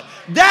north side.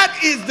 That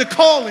is the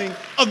calling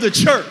of the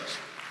church.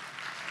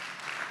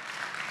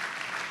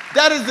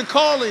 That is the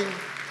calling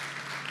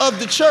of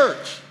the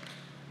church.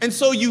 And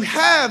so you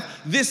have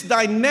this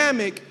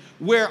dynamic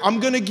where I'm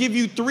going to give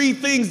you 3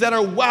 things that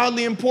are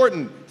wildly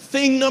important.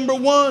 Thing number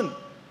 1,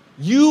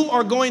 you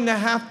are going to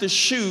have to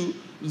shoo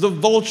the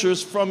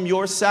vultures from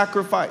your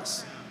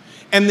sacrifice.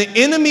 And the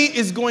enemy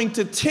is going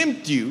to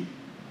tempt you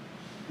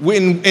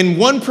in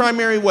one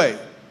primary way.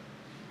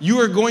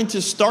 You are going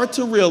to start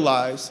to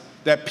realize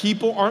that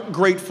people aren't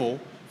grateful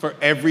for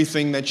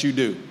everything that you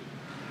do.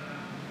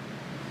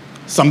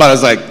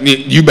 Somebody's like,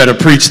 you better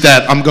preach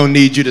that. I'm going to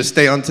need you to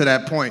stay on to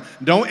that point.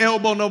 Don't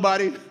elbow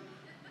nobody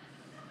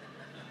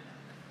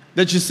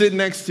that you sit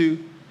next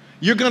to.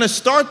 You're going to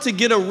start to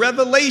get a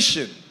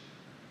revelation.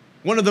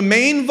 One of the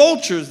main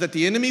vultures that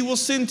the enemy will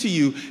send to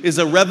you is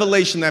a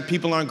revelation that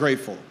people aren't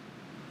grateful.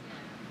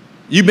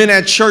 You've been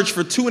at church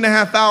for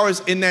 2.5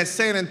 hours in that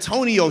San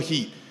Antonio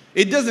heat.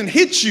 It doesn't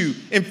hit you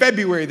in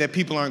February that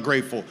people aren't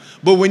grateful.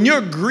 But when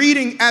you're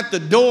greeting at the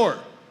door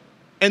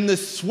and the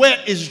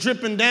sweat is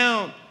dripping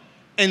down,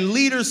 and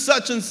leader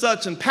such and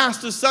such and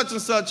pastor such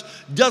and such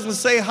doesn't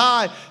say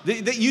hi,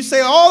 you say,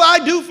 all I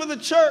do for the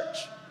church.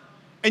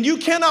 And you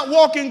cannot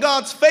walk in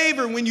God's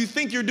favor when you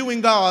think you're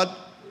doing God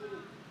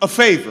a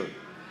favor.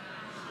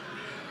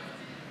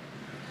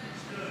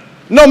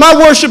 No, my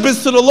worship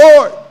is to the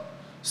Lord.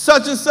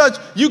 Such and such,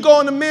 you go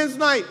on the men's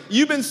night,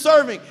 you've been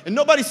serving, and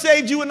nobody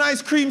saved you an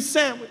ice cream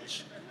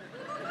sandwich.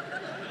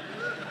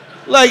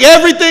 Like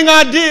everything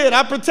I did,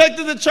 I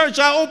protected the church,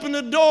 I opened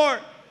the door.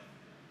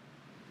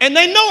 And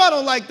they know I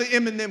don't like the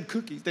M&M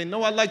cookies. They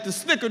know I like the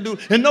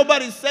snickerdoodle. And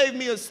nobody saved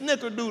me a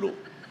snickerdoodle.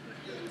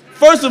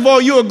 First of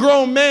all, you're a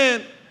grown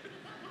man.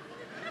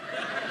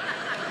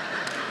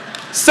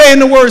 Saying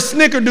the word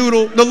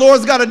snickerdoodle, the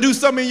Lord's got to do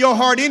something in your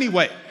heart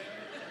anyway.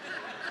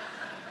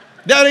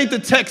 That ain't the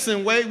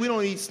Texan way. We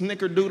don't eat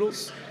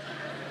snickerdoodles.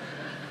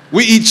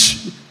 We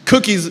eat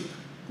cookies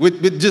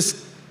with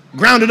just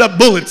grounded up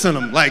bullets in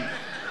them. Like,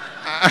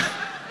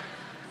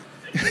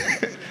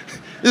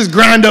 just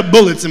grind up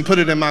bullets and put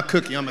it in my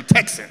cookie. I'm a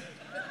Texan.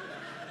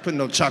 Put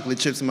no chocolate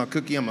chips in my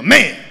cookie. I'm a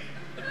man.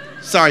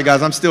 Sorry,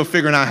 guys. I'm still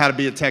figuring out how to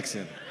be a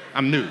Texan.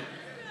 I'm new.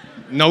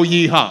 No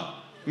yeehaw.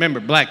 Remember,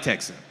 black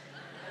Texan.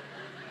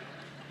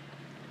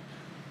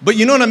 But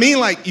you know what I mean?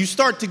 Like, you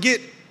start to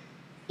get,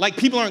 like,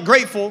 people aren't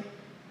grateful,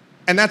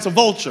 and that's a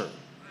vulture.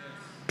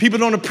 People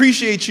don't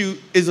appreciate you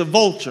is a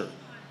vulture.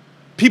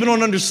 People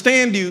don't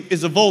understand you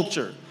is a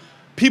vulture.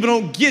 People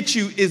don't get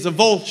you is a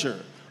vulture.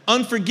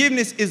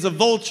 Unforgiveness is a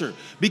vulture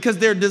because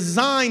they're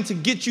designed to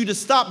get you to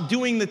stop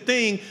doing the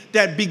thing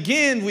that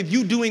began with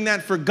you doing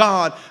that for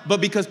God,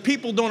 but because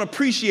people don't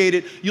appreciate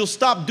it, you'll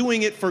stop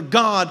doing it for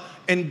God,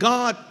 and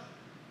God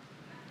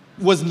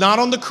was not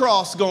on the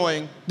cross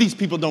going, these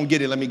people don't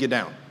get it, let me get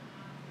down.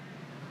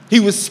 He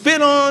was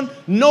spit on,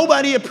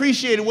 nobody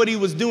appreciated what he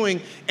was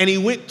doing, and he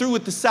went through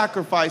with the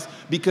sacrifice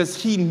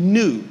because he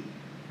knew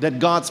that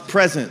God's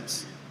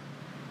presence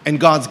and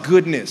God's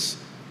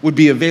goodness would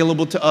be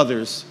available to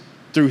others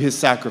through his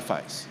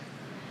sacrifice.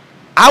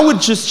 I would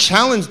just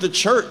challenge the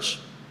church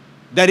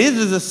that it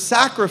is the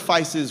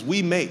sacrifices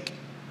we make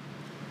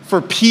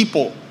for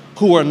people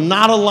who are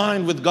not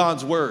aligned with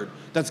God's word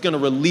that's going to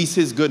release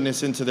his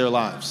goodness into their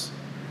lives.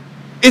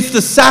 It's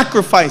the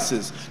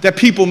sacrifices that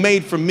people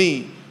made for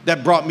me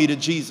that brought me to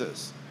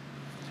Jesus.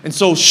 And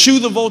so shoo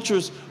the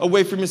vultures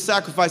away from his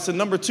sacrifice. And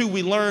number two,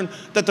 we learned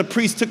that the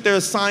priests took their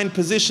assigned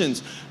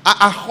positions.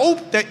 I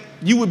hope that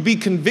you would be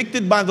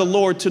convicted by the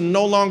Lord to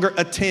no longer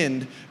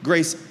attend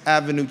Grace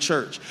Avenue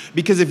Church.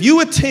 Because if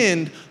you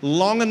attend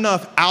long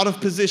enough out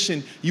of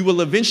position, you will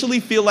eventually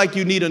feel like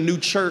you need a new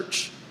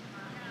church.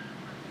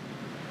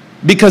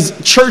 Because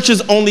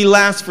churches only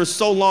last for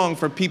so long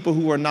for people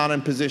who are not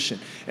in position.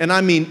 And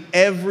I mean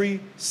every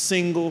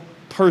single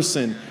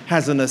person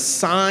has an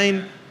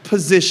assigned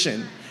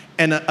position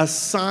and an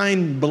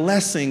assigned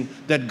blessing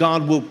that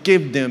God will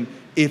give them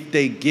if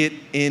they get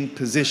in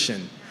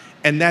position.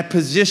 And that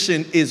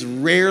position is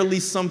rarely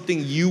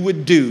something you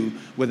would do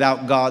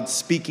without God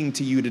speaking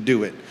to you to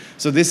do it.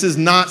 So this is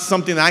not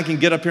something that I can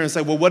get up here and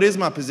say, well, what is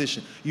my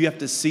position? You have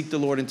to seek the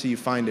Lord until you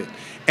find it.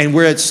 And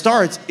where it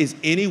starts is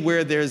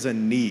anywhere there's a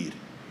need.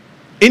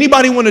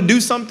 Anybody want to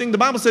do something? The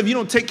Bible says if you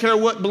don't take care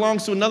of what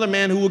belongs to another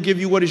man, who will give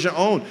you what is your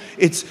own?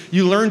 It's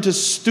you learn to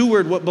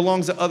steward what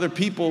belongs to other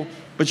people,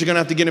 but you're going to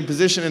have to get in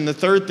position. And the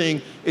third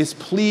thing is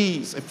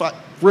please,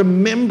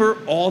 remember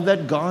all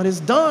that God has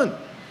done.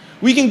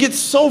 We can get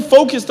so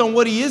focused on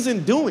what he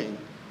isn't doing.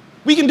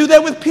 We can do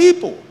that with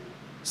people.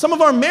 Some of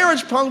our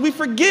marriage problems, we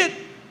forget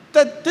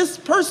that this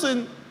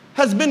person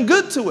has been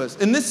good to us.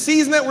 In this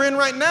season that we're in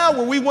right now,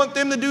 where we want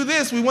them to do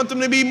this, we want them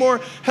to be more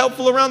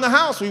helpful around the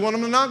house. We want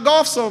them to not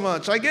golf so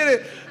much. I get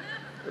it,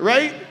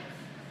 right?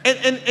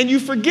 And you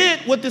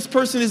forget what this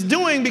person is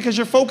doing because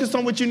you're focused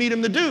on what you need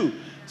him to do.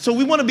 So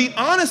we want to be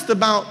honest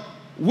about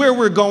where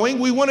we're going.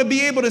 We want to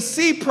be able to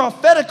see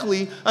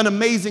prophetically an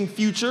amazing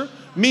future,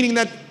 meaning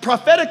that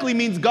prophetically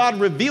means God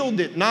revealed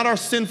it, not our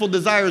sinful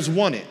desires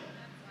want it.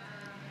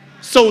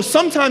 So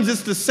sometimes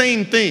it's the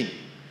same thing.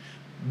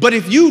 But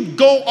if you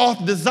go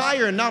off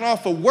desire and not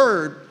off a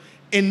word,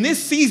 in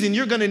this season,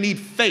 you're going to need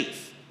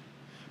faith.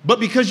 But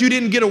because you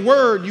didn't get a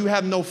word, you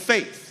have no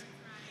faith.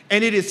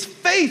 And it is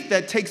faith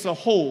that takes a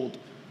hold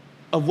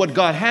of what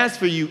God has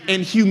for you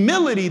and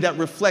humility that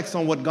reflects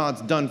on what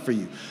God's done for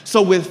you.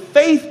 So with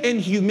faith and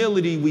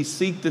humility, we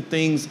seek the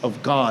things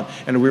of God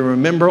and we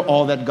remember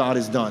all that God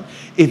has done.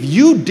 If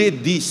you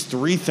did these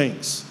three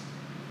things,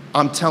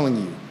 I'm telling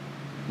you,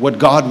 what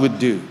God would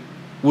do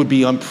would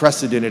be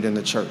unprecedented in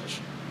the church.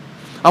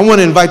 I want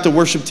to invite the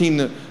worship team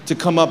to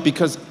come up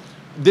because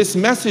this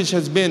message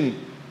has been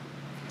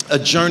a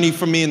journey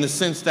for me in the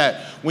sense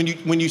that when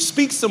you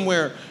speak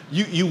somewhere,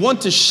 you want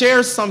to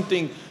share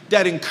something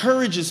that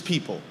encourages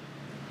people.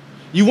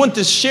 You want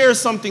to share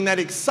something that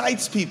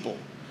excites people.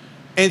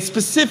 And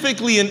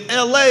specifically in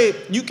LA,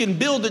 you can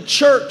build a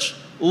church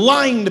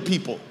lying to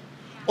people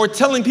or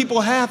telling people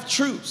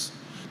half-truths,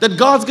 that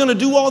God's going to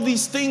do all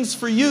these things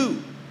for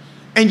you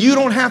and you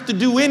don't have to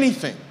do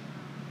anything.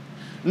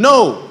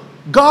 No.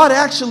 God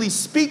actually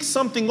speaks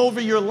something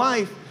over your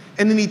life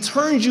and then he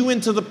turns you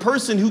into the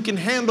person who can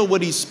handle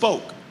what he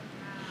spoke.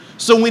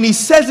 So when he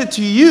says it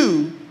to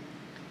you,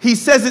 he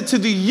says it to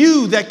the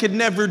you that could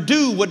never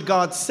do what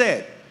God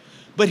said.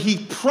 But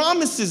he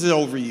promises it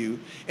over you,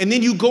 and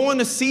then you go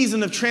in a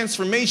season of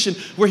transformation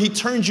where he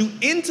turns you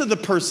into the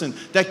person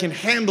that can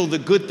handle the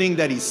good thing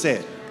that he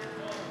said.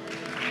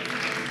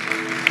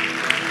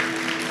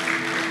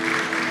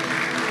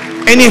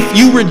 And if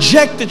you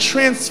reject the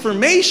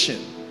transformation,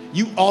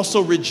 you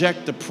also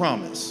reject the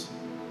promise.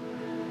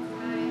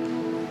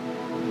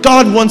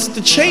 God wants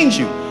to change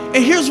you. And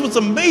here's what's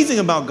amazing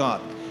about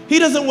God. He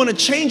doesn't want to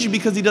change you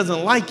because he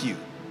doesn't like you.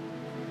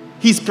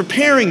 He's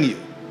preparing you.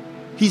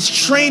 He's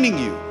training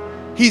you.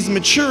 He's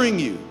maturing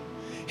you.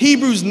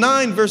 Hebrews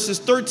 9 verses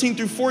 13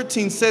 through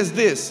 14 says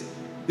this.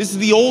 This is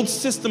the old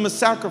system of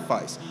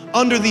sacrifice.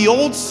 Under the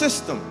old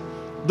system,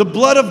 The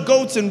blood of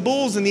goats and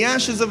bulls and the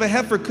ashes of a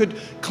heifer could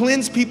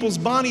cleanse people's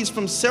bodies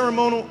from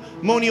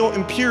ceremonial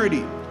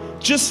impurity.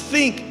 Just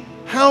think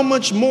how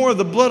much more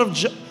the blood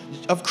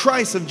of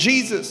Christ, of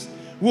Jesus,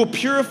 will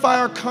purify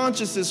our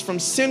consciences from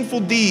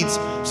sinful deeds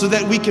so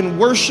that we can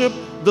worship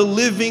the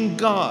living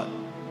God.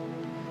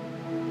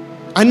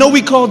 I know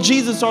we call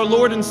Jesus our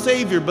Lord and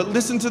Savior, but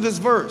listen to this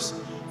verse.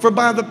 For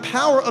by the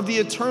power of the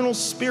eternal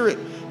Spirit,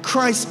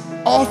 Christ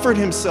offered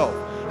himself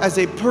as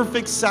a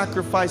perfect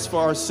sacrifice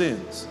for our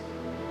sins.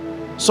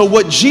 So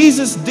what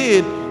Jesus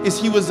did is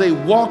he was a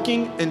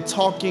walking and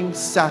talking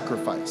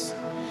sacrifice.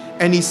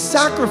 And he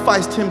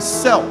sacrificed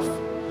himself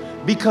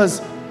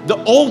because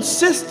the old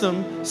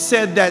system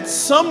said that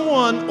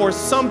someone or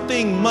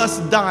something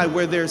must die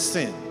where there's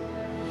sin.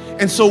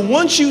 And so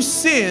once you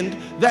sinned,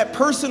 that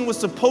person was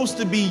supposed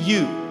to be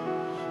you.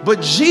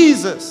 But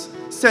Jesus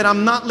said,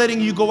 I'm not letting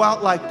you go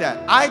out like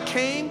that. I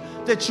came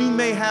that you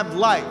may have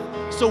life.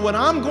 So what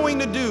I'm going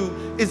to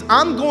do is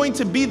I'm going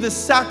to be the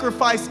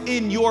sacrifice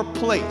in your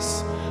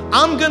place.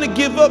 I'm going to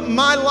give up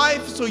my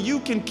life so you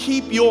can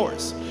keep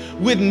yours.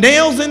 With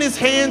nails in his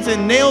hands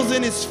and nails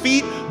in his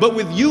feet, but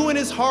with you in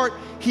his heart,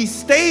 he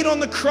stayed on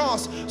the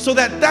cross so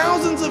that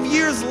thousands of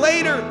years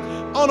later,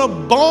 on a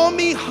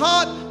balmy,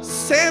 hot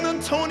San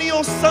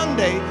Antonio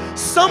Sunday,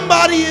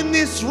 somebody in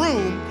this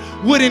room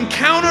would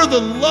encounter the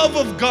love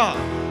of God.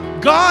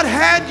 God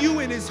had you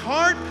in his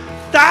heart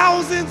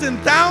thousands and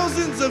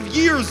thousands of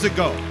years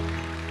ago.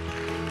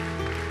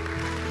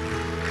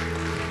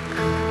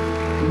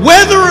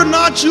 Whether or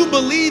not you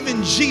believe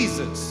in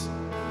Jesus,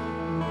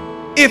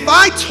 if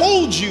I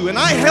told you and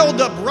I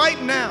held up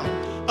right now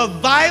a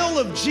vial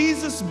of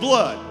Jesus'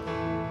 blood,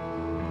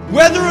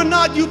 whether or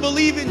not you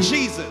believe in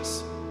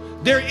Jesus,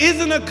 there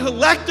isn't a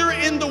collector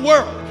in the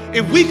world.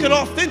 If we could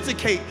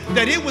authenticate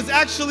that it was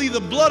actually the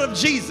blood of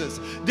Jesus,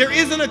 there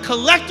isn't a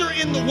collector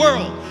in the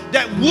world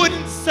that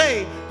wouldn't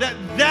say that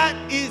that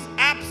is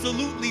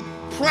absolutely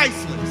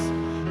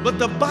priceless. But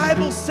the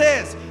Bible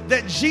says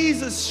that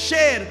Jesus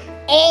shed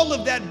all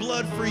of that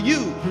blood for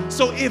you.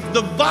 So if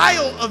the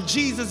vial of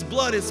Jesus'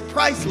 blood is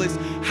priceless,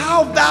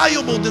 how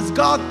valuable does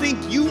God think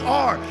you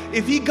are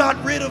if he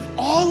got rid of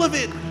all of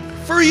it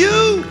for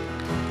you?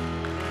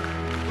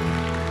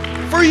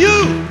 For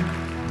you.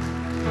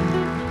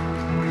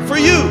 For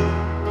you.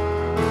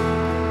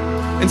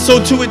 And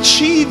so to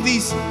achieve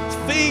these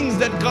things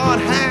that God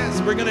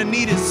has, we're going to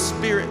need his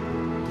Spirit.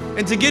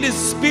 And to get his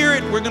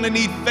Spirit, we're going to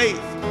need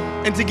faith.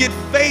 And to get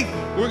faith,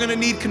 we're going to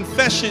need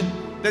confession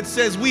that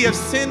says we have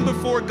sinned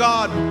before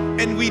God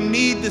and we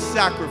need the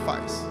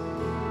sacrifice.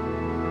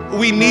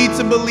 We need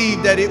to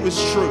believe that it was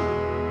true,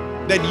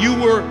 that you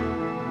were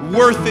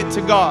worth it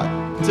to God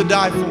to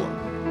die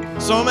for.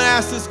 So I'm going to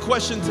ask this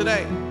question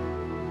today.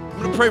 I'm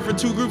going to pray for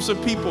two groups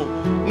of people.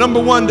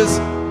 Number one, does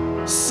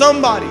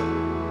somebody,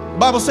 the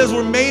Bible says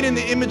we're made in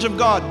the image of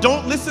God.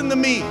 Don't listen to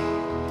me.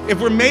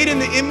 If we're made in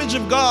the image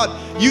of God,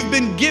 you've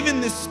been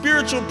given this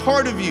spiritual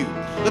part of you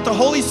that the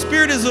Holy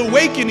Spirit is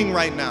awakening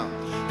right now,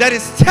 that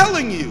is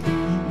telling you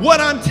what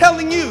I'm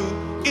telling you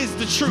is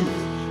the truth.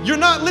 You're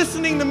not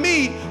listening to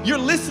me, you're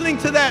listening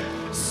to that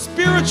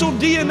spiritual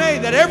DNA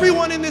that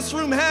everyone in this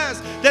room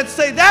has that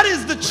say that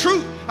is the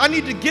truth. I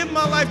need to give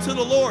my life to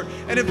the Lord.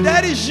 And if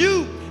that is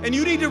you and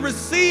you need to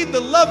receive the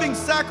loving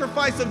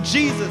sacrifice of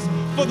Jesus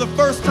for the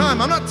first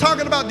time, I'm not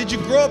talking about did you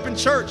grow up in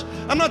church.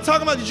 I'm not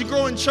talking about did you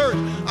grow in church.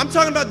 I'm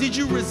talking about did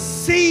you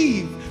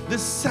receive the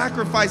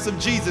sacrifice of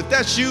Jesus. If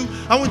that's you,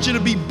 I want you to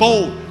be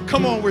bold.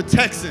 Come on, we're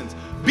Texans.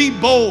 Be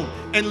bold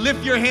and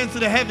lift your hands to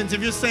the heavens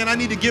if you're saying, I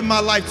need to give my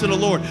life to the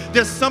Lord.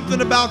 There's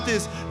something about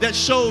this that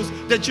shows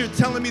that you're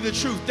telling me the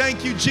truth.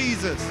 Thank you,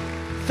 Jesus.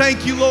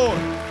 Thank you, Lord.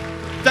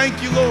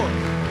 Thank you, Lord.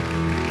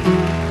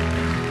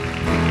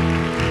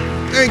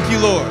 Thank you,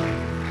 Lord.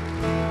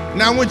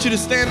 Now I want you to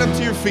stand up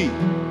to your feet.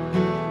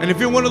 And if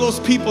you're one of those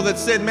people that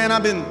said, man,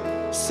 I've been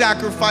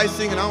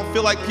sacrificing and I don't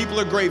feel like people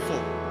are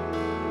grateful.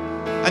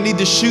 I need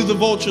to shoo the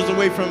vultures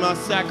away from my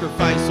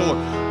sacrifice,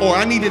 or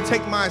I need to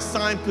take my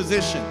assigned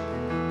position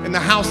in the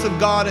house of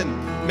God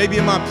and maybe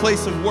in my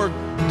place of work,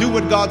 do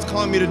what God's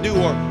calling me to do,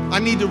 or I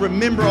need to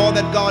remember all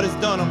that God has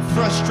done. I'm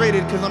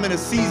frustrated because I'm in a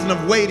season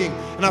of waiting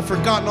and I've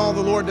forgotten all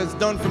the Lord that's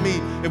done for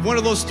me. If one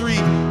of those three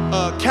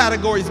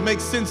categories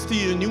makes sense to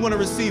you and you want to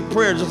receive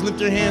prayer, just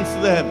lift your hands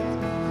to the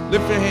heavens.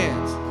 Lift your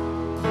hands.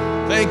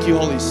 Thank you,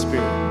 Holy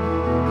Spirit.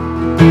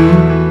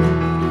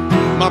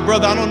 My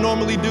brother, I don't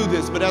normally do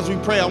this, but as we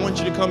pray, I want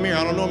you to come here.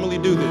 I don't normally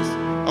do this.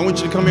 I want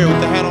you to come here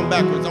with the hat on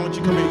backwards. I want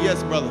you to come here.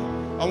 Yes, brother.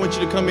 I want you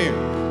to come here.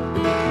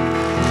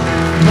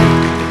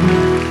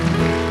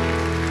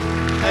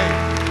 Hey.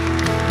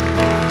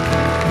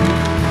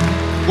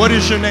 What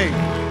is your name?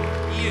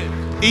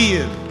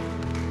 Ian.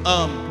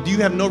 Do you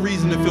have no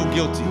reason to feel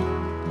guilty?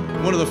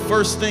 One of the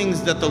first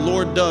things that the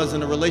Lord does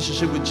in a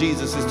relationship with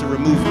Jesus is to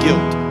remove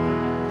guilt.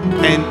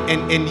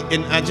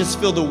 And I just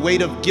feel the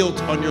weight of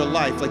guilt on your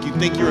life, like you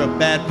think you're a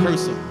bad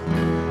person.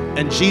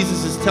 And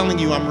Jesus is telling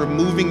you, I'm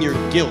removing your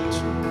guilt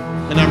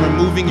and I'm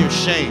removing your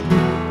shame.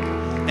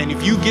 And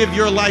if you give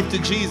your life to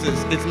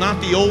Jesus, it's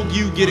not the old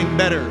you getting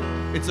better.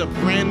 It's a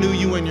brand new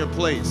you in your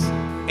place.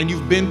 And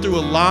you've been through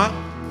a lot,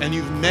 and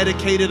you've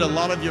medicated a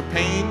lot of your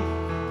pain,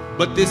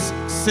 but this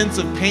sense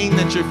of pain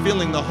that you're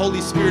feeling, the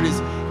Holy Spirit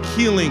is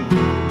healing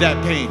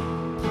that pain.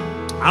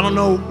 I don't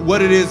know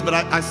what it is, but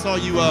I saw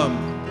you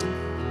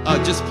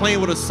just playing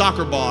with a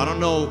soccer ball. I don't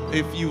know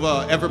if you've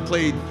ever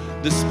played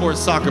this sport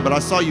soccer, but I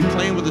saw you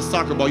playing with a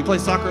soccer ball. You play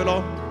soccer at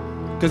all?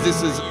 Because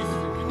this is,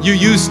 you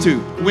used to.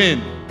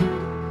 When?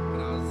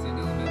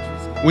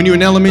 When you were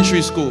in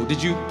elementary school.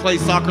 Did you play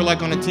soccer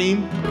like on a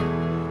team?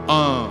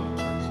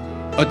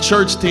 A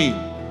church team.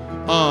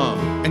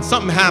 And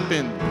something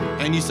happened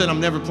and you said, I'm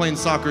never playing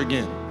soccer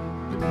again.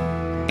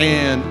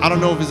 And I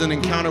don't know if it's an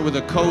encounter with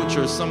a coach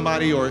or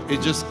somebody, or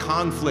it's just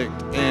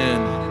conflict.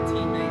 And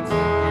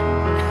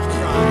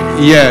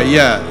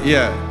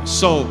yeah.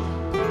 So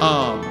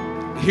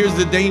here's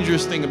the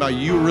dangerous thing about you.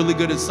 You were really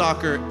good at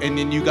soccer, and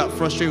then you got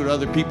frustrated with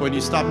other people, and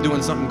you stopped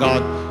doing something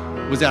God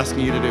was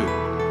asking you to do.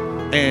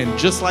 And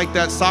just like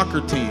that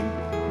soccer team,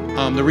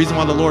 the reason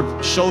why the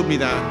Lord showed me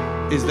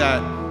that is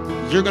that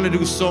you're gonna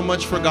do so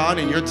much for God,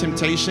 and your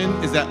temptation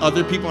is that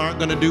other people aren't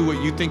gonna do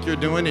what you think you're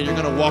doing, and you're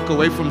gonna walk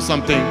away from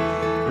something,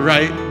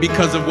 right?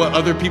 Because of what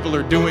other people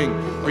are doing,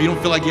 or you don't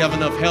feel like you have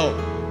enough help.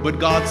 But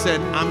God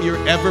said, I'm your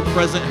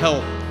ever-present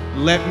help.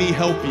 Let me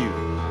help you.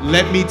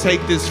 Let me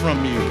take this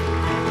from you.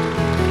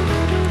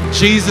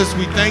 Jesus,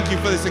 we thank you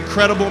for this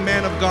incredible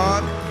man of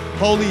God.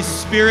 Holy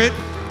Spirit,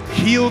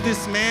 heal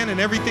this man and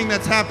everything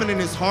that's happened in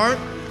his heart.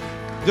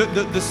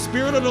 The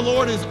Spirit of the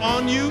Lord is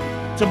on you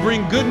to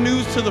bring good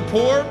news to the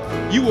poor.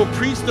 You will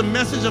preach the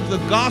message of the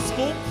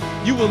gospel.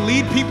 You will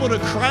lead people to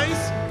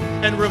Christ.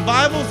 And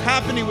revival's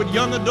happening with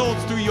young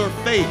adults through your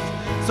faith.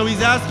 So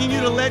he's asking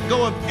you to let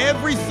go of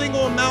every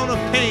single amount of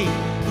pain,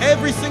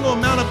 every single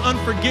amount of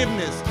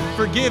unforgiveness.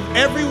 Forgive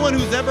everyone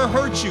who's ever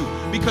hurt you,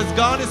 because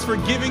God is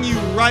forgiving you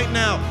right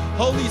now.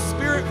 Holy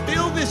Spirit,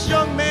 fill this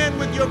young man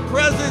with your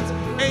presence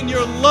and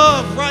your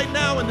love right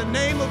now. In the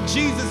name of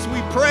Jesus,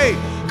 we pray.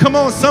 Come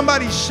on,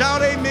 somebody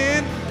shout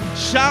amen.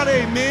 Shout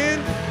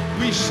amen.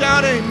 We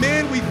shout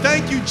amen. We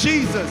thank you,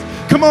 Jesus.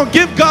 Come on,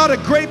 give God a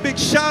great big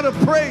shout of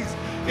praise.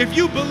 If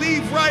you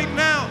believe right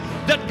now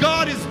that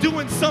God is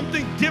doing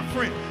something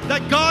different,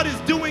 that God is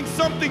doing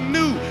something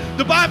new.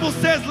 The Bible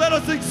says, let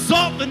us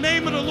exalt the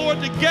name of the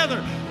Lord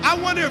together. I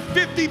wonder if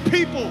 50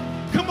 people,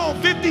 come on,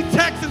 50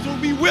 Texans will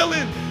be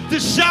willing to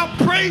shout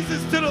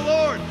praises to the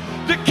Lord,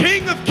 the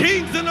King of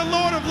Kings and the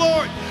Lord of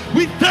Lords.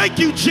 We thank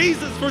you,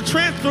 Jesus, for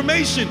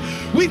transformation.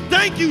 We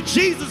thank you,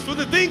 Jesus, for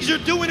the things you're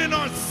doing in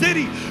our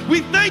city.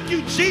 We thank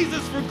you,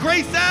 Jesus, for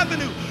Grace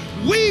Avenue.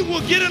 We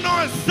will get in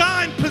our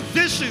assigned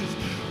positions.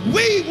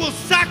 We will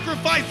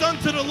sacrifice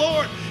unto the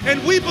Lord,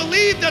 and we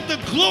believe that the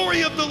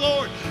glory of the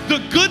Lord, the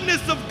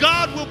goodness of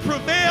God will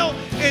prevail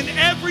in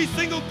every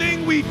single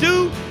thing we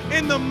do.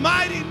 In the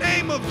mighty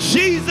name of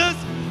Jesus,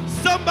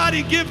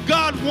 somebody give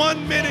God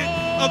 1 minute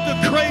of the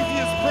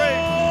craziest praise.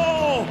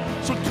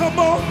 So come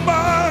on,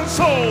 my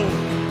soul,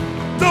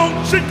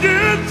 don't you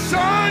get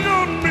shy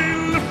on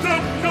me, lift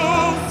up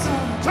your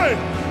soul. Say,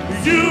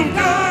 you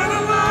got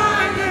a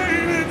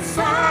lion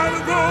inside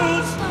of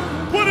those.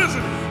 What is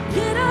it?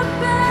 Get up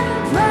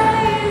and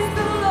praise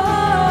the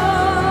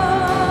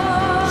Lord.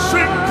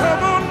 Sing,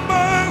 come on,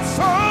 my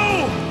soul.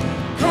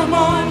 Come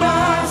on,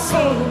 my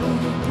soul.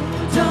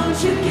 Don't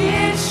you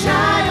get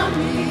shy on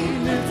me.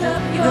 Lift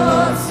up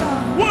your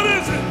song. What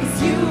is it? 'Cause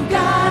you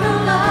got a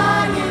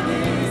lion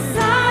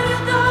inside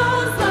of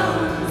those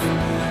lungs.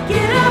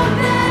 Get up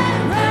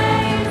and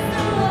praise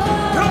the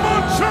Lord. Come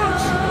on,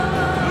 church.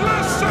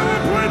 Let's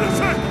celebrate and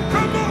say,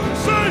 come on,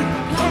 say,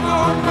 Come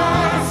on,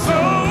 my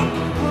soul.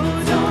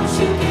 Don't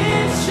you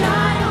get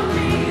shy on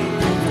me.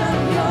 Lift up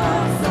your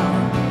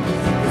song.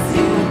 'Cause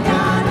you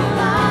got a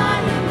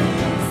lion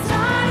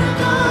inside of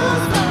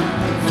those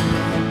lungs.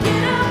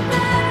 Get up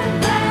and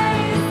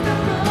praise the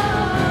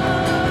Lord.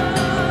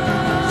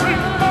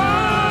 sing,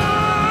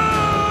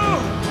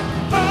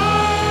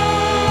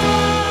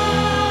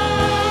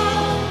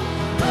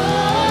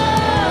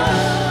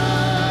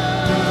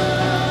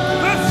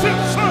 That's it,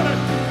 sonny.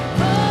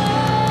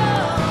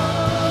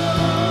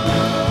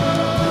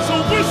 So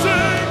we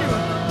sing,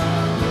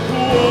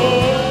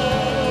 whoa.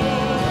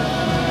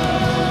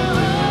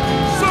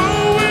 So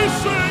we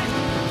sing,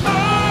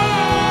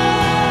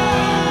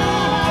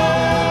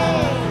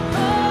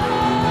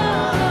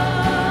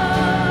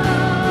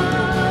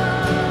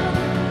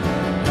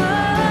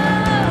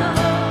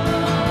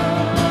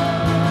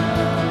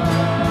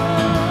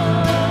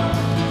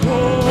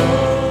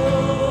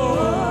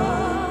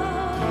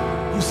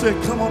 You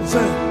said, come on,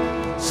 say.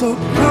 So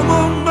come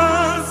on,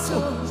 my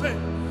soul. Say,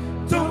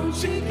 don't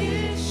you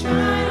Get shy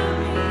on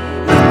me.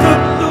 lift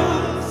up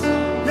those.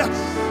 Yes.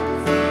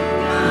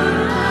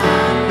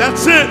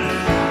 That's it.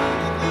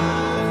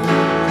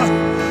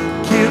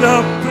 Get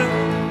up and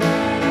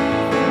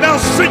now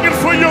sing it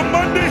for your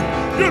Monday,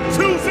 your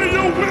Tuesday,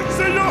 your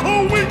Wednesday, your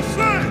whole week.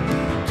 Say,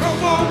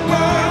 come on,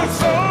 my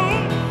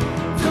soul.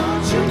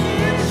 Don't you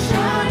get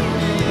shy on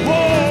me.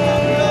 Whoa.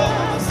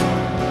 'Cause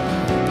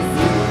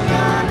you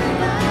got a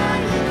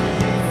lion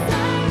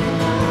inside of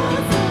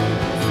those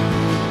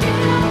lungs.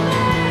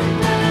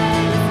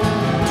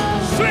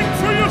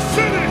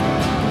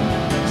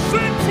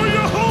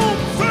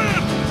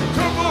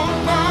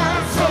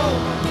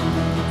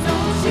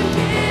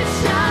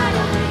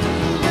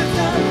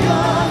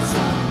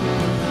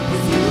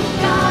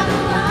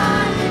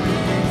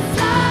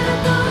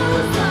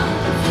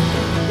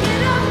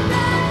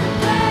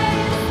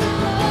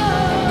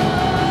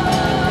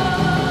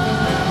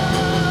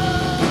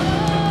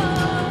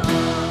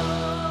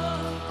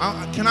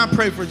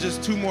 pray for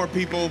just 2 more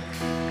people.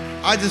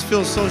 I just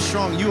feel so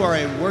strong. You are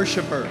a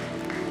worshiper,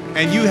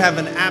 and you have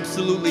an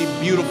absolutely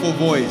beautiful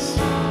voice.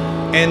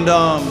 And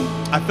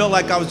I felt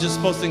like I was just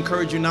supposed to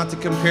encourage you not to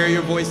compare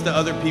your voice to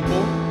other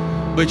people,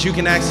 but you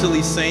can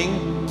actually sing,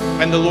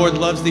 and the Lord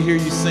loves to hear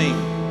you sing.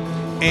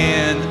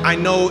 And I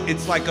know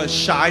it's like a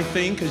shy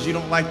thing because you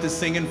don't like to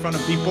sing in front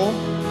of people,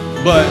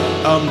 but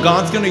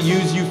God's gonna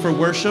use you for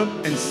worship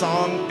and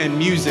song and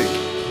music.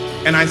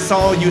 And I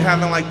saw you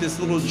having like this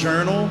little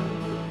journal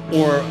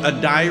or a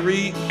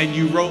diary, and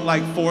you wrote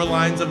like 4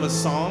 lines of a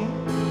song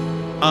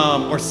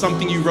or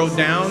something you wrote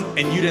down,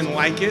 and you didn't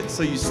like it,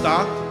 so you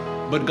stopped.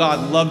 But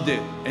God loved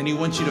it, and He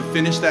wants you to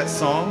finish that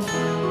song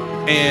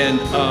and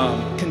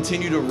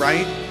continue to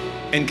write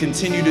and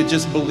continue to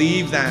just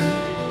believe that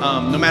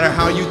no matter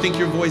how you think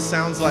your voice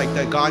sounds like,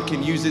 that God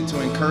can use it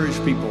to encourage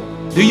people.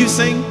 Do you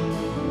sing?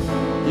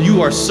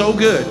 You are so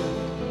good.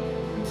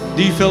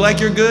 Do you feel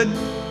like you're good?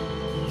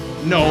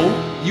 No,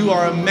 you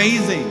are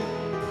amazing.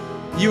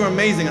 You are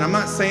amazing. And I'm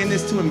not saying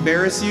this to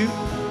embarrass you.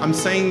 I'm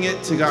saying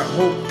it to God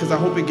hope, because I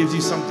hope it gives you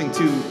something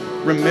to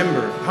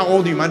remember. How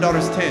old are you? My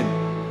daughter's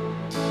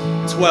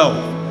 10.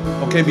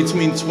 12. Okay,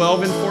 between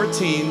 12 and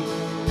 14,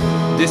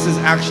 this is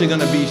actually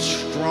going to be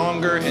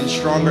stronger and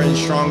stronger and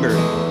stronger.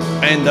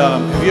 And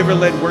have you ever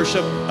led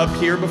worship up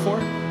here before?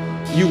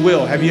 You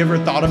will. Have you ever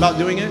thought about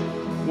doing it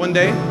one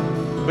day?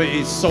 But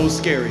it's so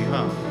scary,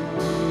 huh?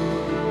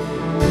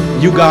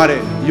 You got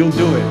it. You'll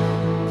do it.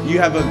 You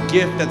have a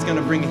gift that's going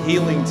to bring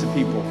healing to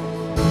people.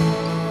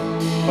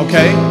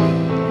 Okay?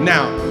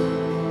 Now,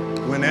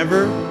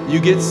 whenever you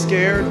get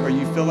scared or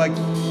you feel like,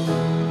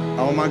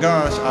 oh my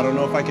gosh, I don't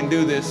know if I can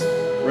do this.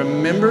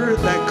 Remember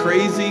that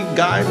crazy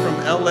guy from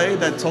LA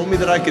that told me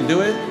that I could do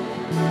it?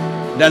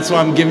 That's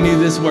why I'm giving you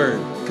this word,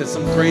 because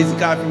some crazy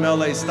guy from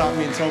LA stopped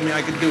me and told me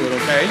I could do it,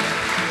 okay?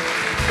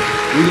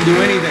 You can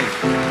do anything.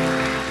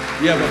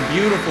 You have a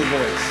beautiful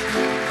voice.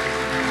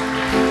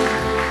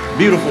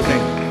 Beautiful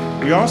thing.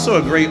 You're also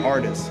a great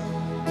artist.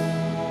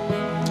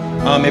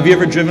 Have you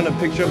ever driven a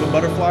picture of a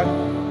butterfly?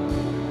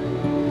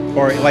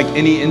 Or like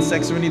any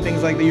insects or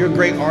anything like that? You're a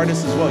great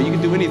artist as well. You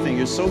can do anything.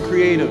 You're so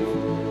creative.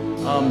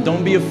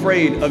 Don't be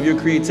afraid of your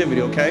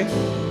creativity, okay?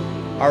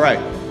 All right.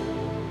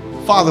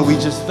 Father, we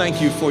just thank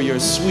you for your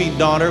sweet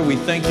daughter. We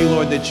thank you,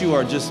 Lord, that you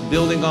are just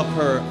building up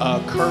her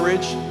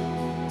courage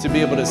to be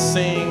able to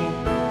sing,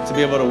 to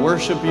be able to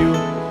worship you.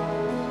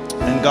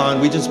 And God,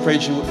 we just pray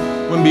she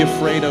wouldn't be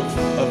afraid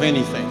of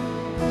anything.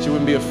 She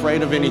wouldn't be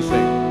afraid of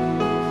anything.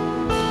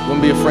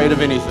 Wouldn't be afraid of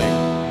anything.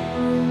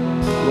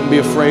 Wouldn't be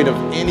afraid of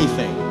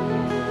anything.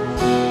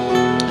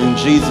 In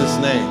Jesus'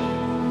 name.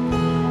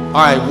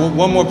 All right,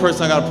 one more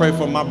person I gotta pray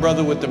for. My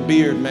brother with the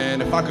beard,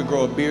 man. If I could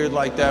grow a beard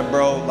like that,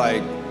 bro,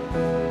 like,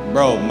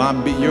 bro,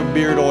 your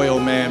beard oil,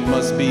 man,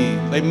 must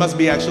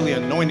be actually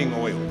anointing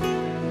oil.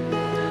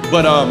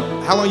 But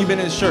how long you been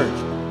in this church?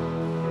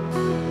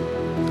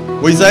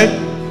 What you say?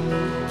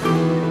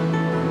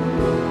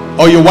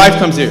 Oh, your wife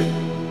comes here.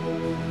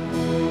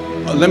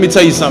 Let me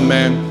tell you something,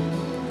 man.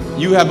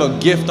 You have a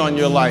gift on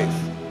your life.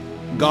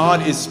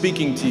 God is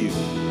speaking to you.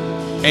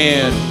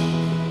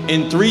 And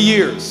in 3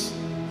 years,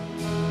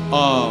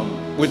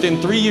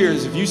 within 3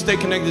 years, if you stay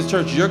connected to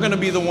church, you're going to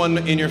be the one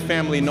in your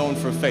family known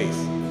for faith.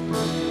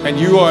 And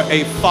you are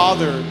a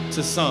father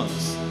to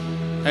sons.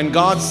 And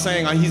God's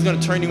saying He's going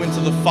to turn you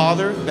into the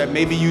father that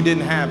maybe you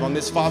didn't have. On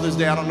this Father's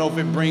Day, I don't know if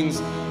it brings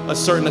a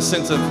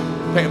sense of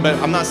pain, but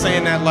I'm not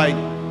saying that like,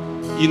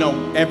 you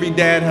know, every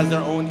dad has their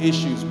own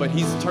issues, but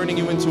He's turning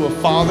you into a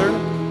father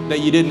that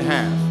you didn't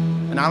have.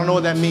 And I don't know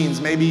what that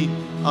means. Maybe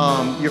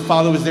your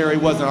father was there or he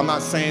wasn't. I'm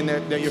not saying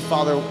that your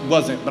father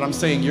wasn't, but I'm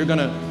saying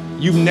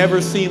you've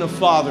never seen a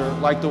father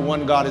like the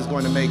one God is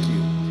going to make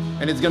you.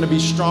 And it's going to be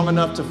strong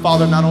enough to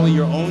father not only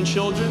your own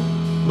children,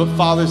 but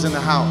fathers in the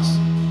house.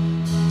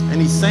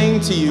 And He's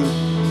saying to you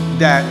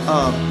that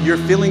you're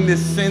feeling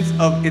this sense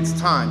of it's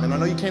time. And I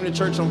know you came to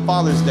church on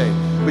Father's Day,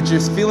 but you're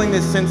feeling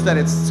this sense that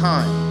it's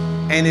time.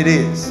 And it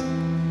is.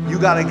 You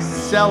got to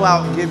sell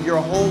out, give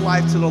your whole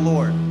life to the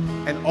Lord.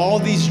 And all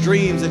these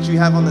dreams that you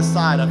have on the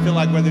side, I feel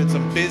like whether it's a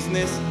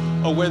business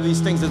or whether these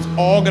things, it's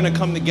all going to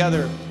come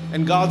together.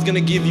 And God's going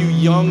to give you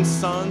young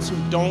sons who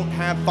don't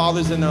have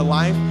fathers in their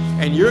life.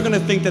 And you're going to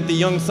think that the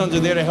young sons are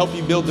there to help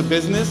you build the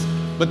business,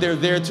 but they're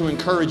there to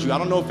encourage you. I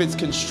don't know if it's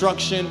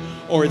construction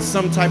or it's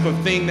some type of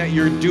thing that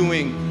you're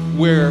doing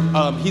where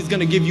He's going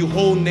to give you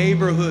whole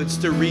neighborhoods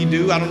to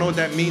redo. I don't know what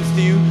that means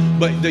to you,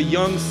 but the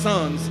young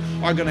sons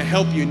are going to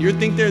help you. And you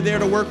think they're there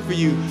to work for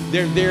you.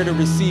 They're there to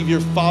receive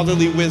your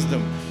fatherly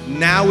wisdom.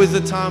 Now is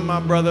the time, my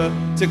brother,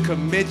 to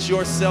commit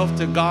yourself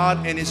to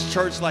God and His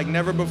church like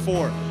never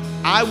before.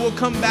 I will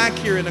come back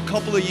here in a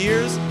couple of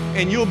years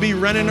and you'll be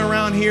running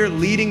around here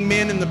leading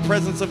men in the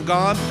presence of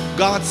God.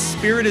 God's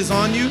Spirit is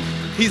on you.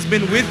 He's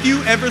been with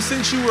you ever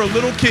since you were a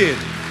little kid,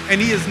 and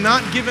He has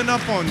not given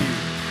up on you.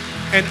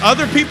 And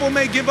other people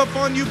may give up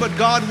on you, but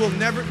God will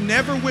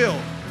never will.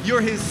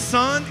 You're His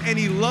son and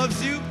He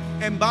loves you.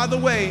 And by the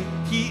way,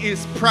 He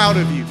is proud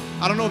of you.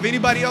 I don't know if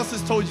anybody else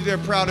has told you they're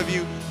proud of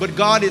you, but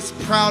God is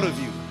proud of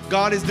you.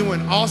 God is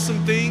doing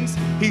awesome things.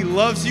 He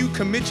loves you.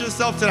 Commit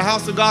yourself to the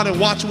house of God and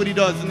watch what he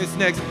does in this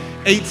next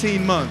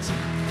 18 months.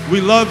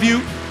 We love you.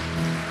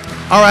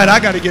 All right,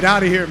 I got to get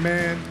out of here,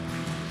 man.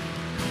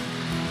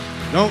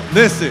 Don't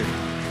listen.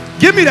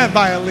 Give me that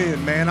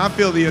violin, man. I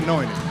feel the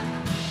anointing.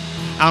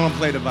 I don't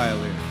play the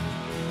violin.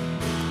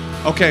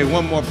 Okay,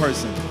 one more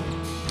person.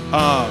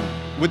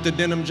 With the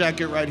denim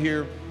jacket right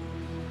here.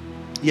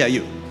 Yeah,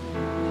 you.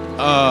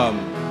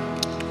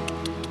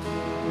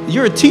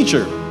 You're a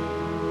teacher.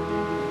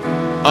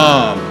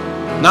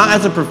 Not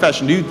as a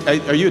profession.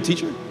 Are you a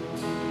teacher?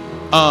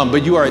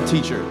 But you are a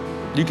teacher.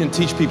 You can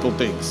teach people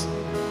things.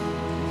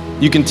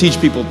 You can teach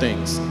people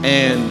things.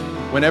 And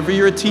whenever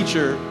you're a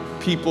teacher,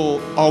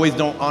 people always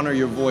don't honor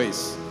your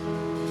voice.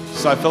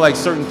 So I feel like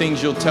certain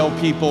things you'll tell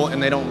people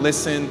and they don't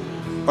listen,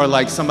 or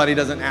like somebody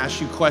doesn't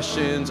ask you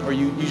questions, or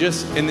you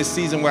just in this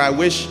season where I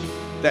wish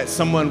that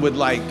someone would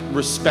like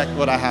respect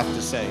what I have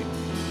to say.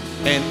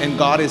 And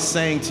God is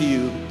saying to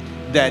you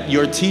that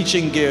your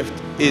teaching gift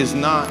is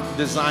not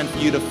designed for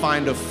you to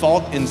find a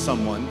fault in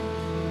someone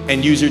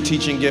and use your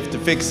teaching gift to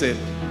fix it.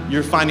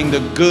 You're finding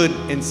the good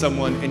in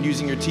someone and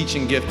using your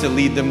teaching gift to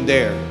lead them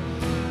there.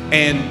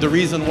 And the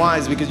reason why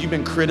is because you've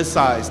been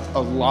criticized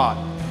a lot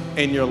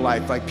in your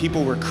life. Like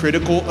people were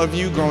critical of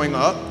you growing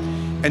up,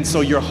 and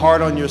so you're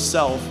hard on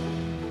yourself.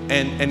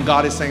 And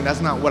God is saying,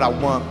 that's not what I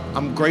want.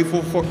 I'm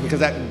grateful for,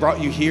 because that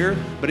brought you here,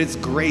 but it's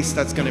grace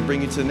that's gonna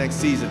bring you to the next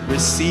season.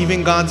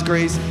 Receiving God's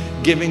grace,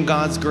 giving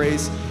God's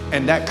grace,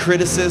 and that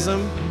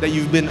criticism that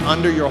you've been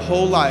under your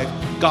whole life,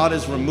 God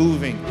is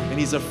removing, and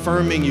he's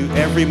affirming you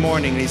every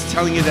morning, and he's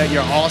telling you that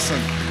you're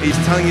awesome, and he's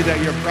telling you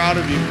that you're proud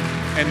of you.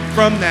 And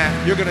from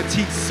that, you're gonna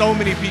teach so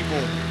many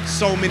people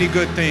so many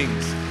good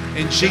things.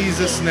 In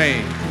Jesus'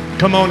 name.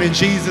 Come on, in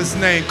Jesus'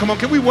 name. Come on,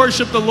 can we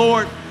worship the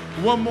Lord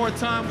one more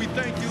time? We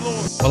thank you,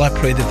 Lord. Well, I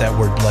pray that that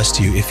word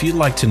blessed you. If you'd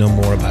like to know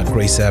more about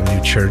Grace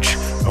Avenue Church,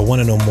 or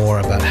want to know more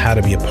about how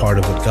to be a part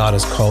of what God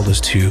has called us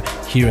to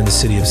here in the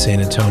city of San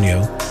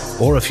Antonio,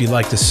 or if you'd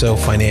like to sow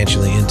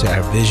financially into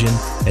our vision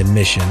and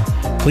mission,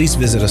 please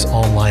visit us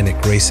online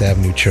at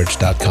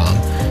graceavenuechurch.com.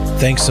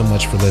 Thanks so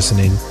much for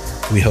listening.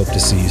 We hope to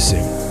see you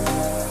soon.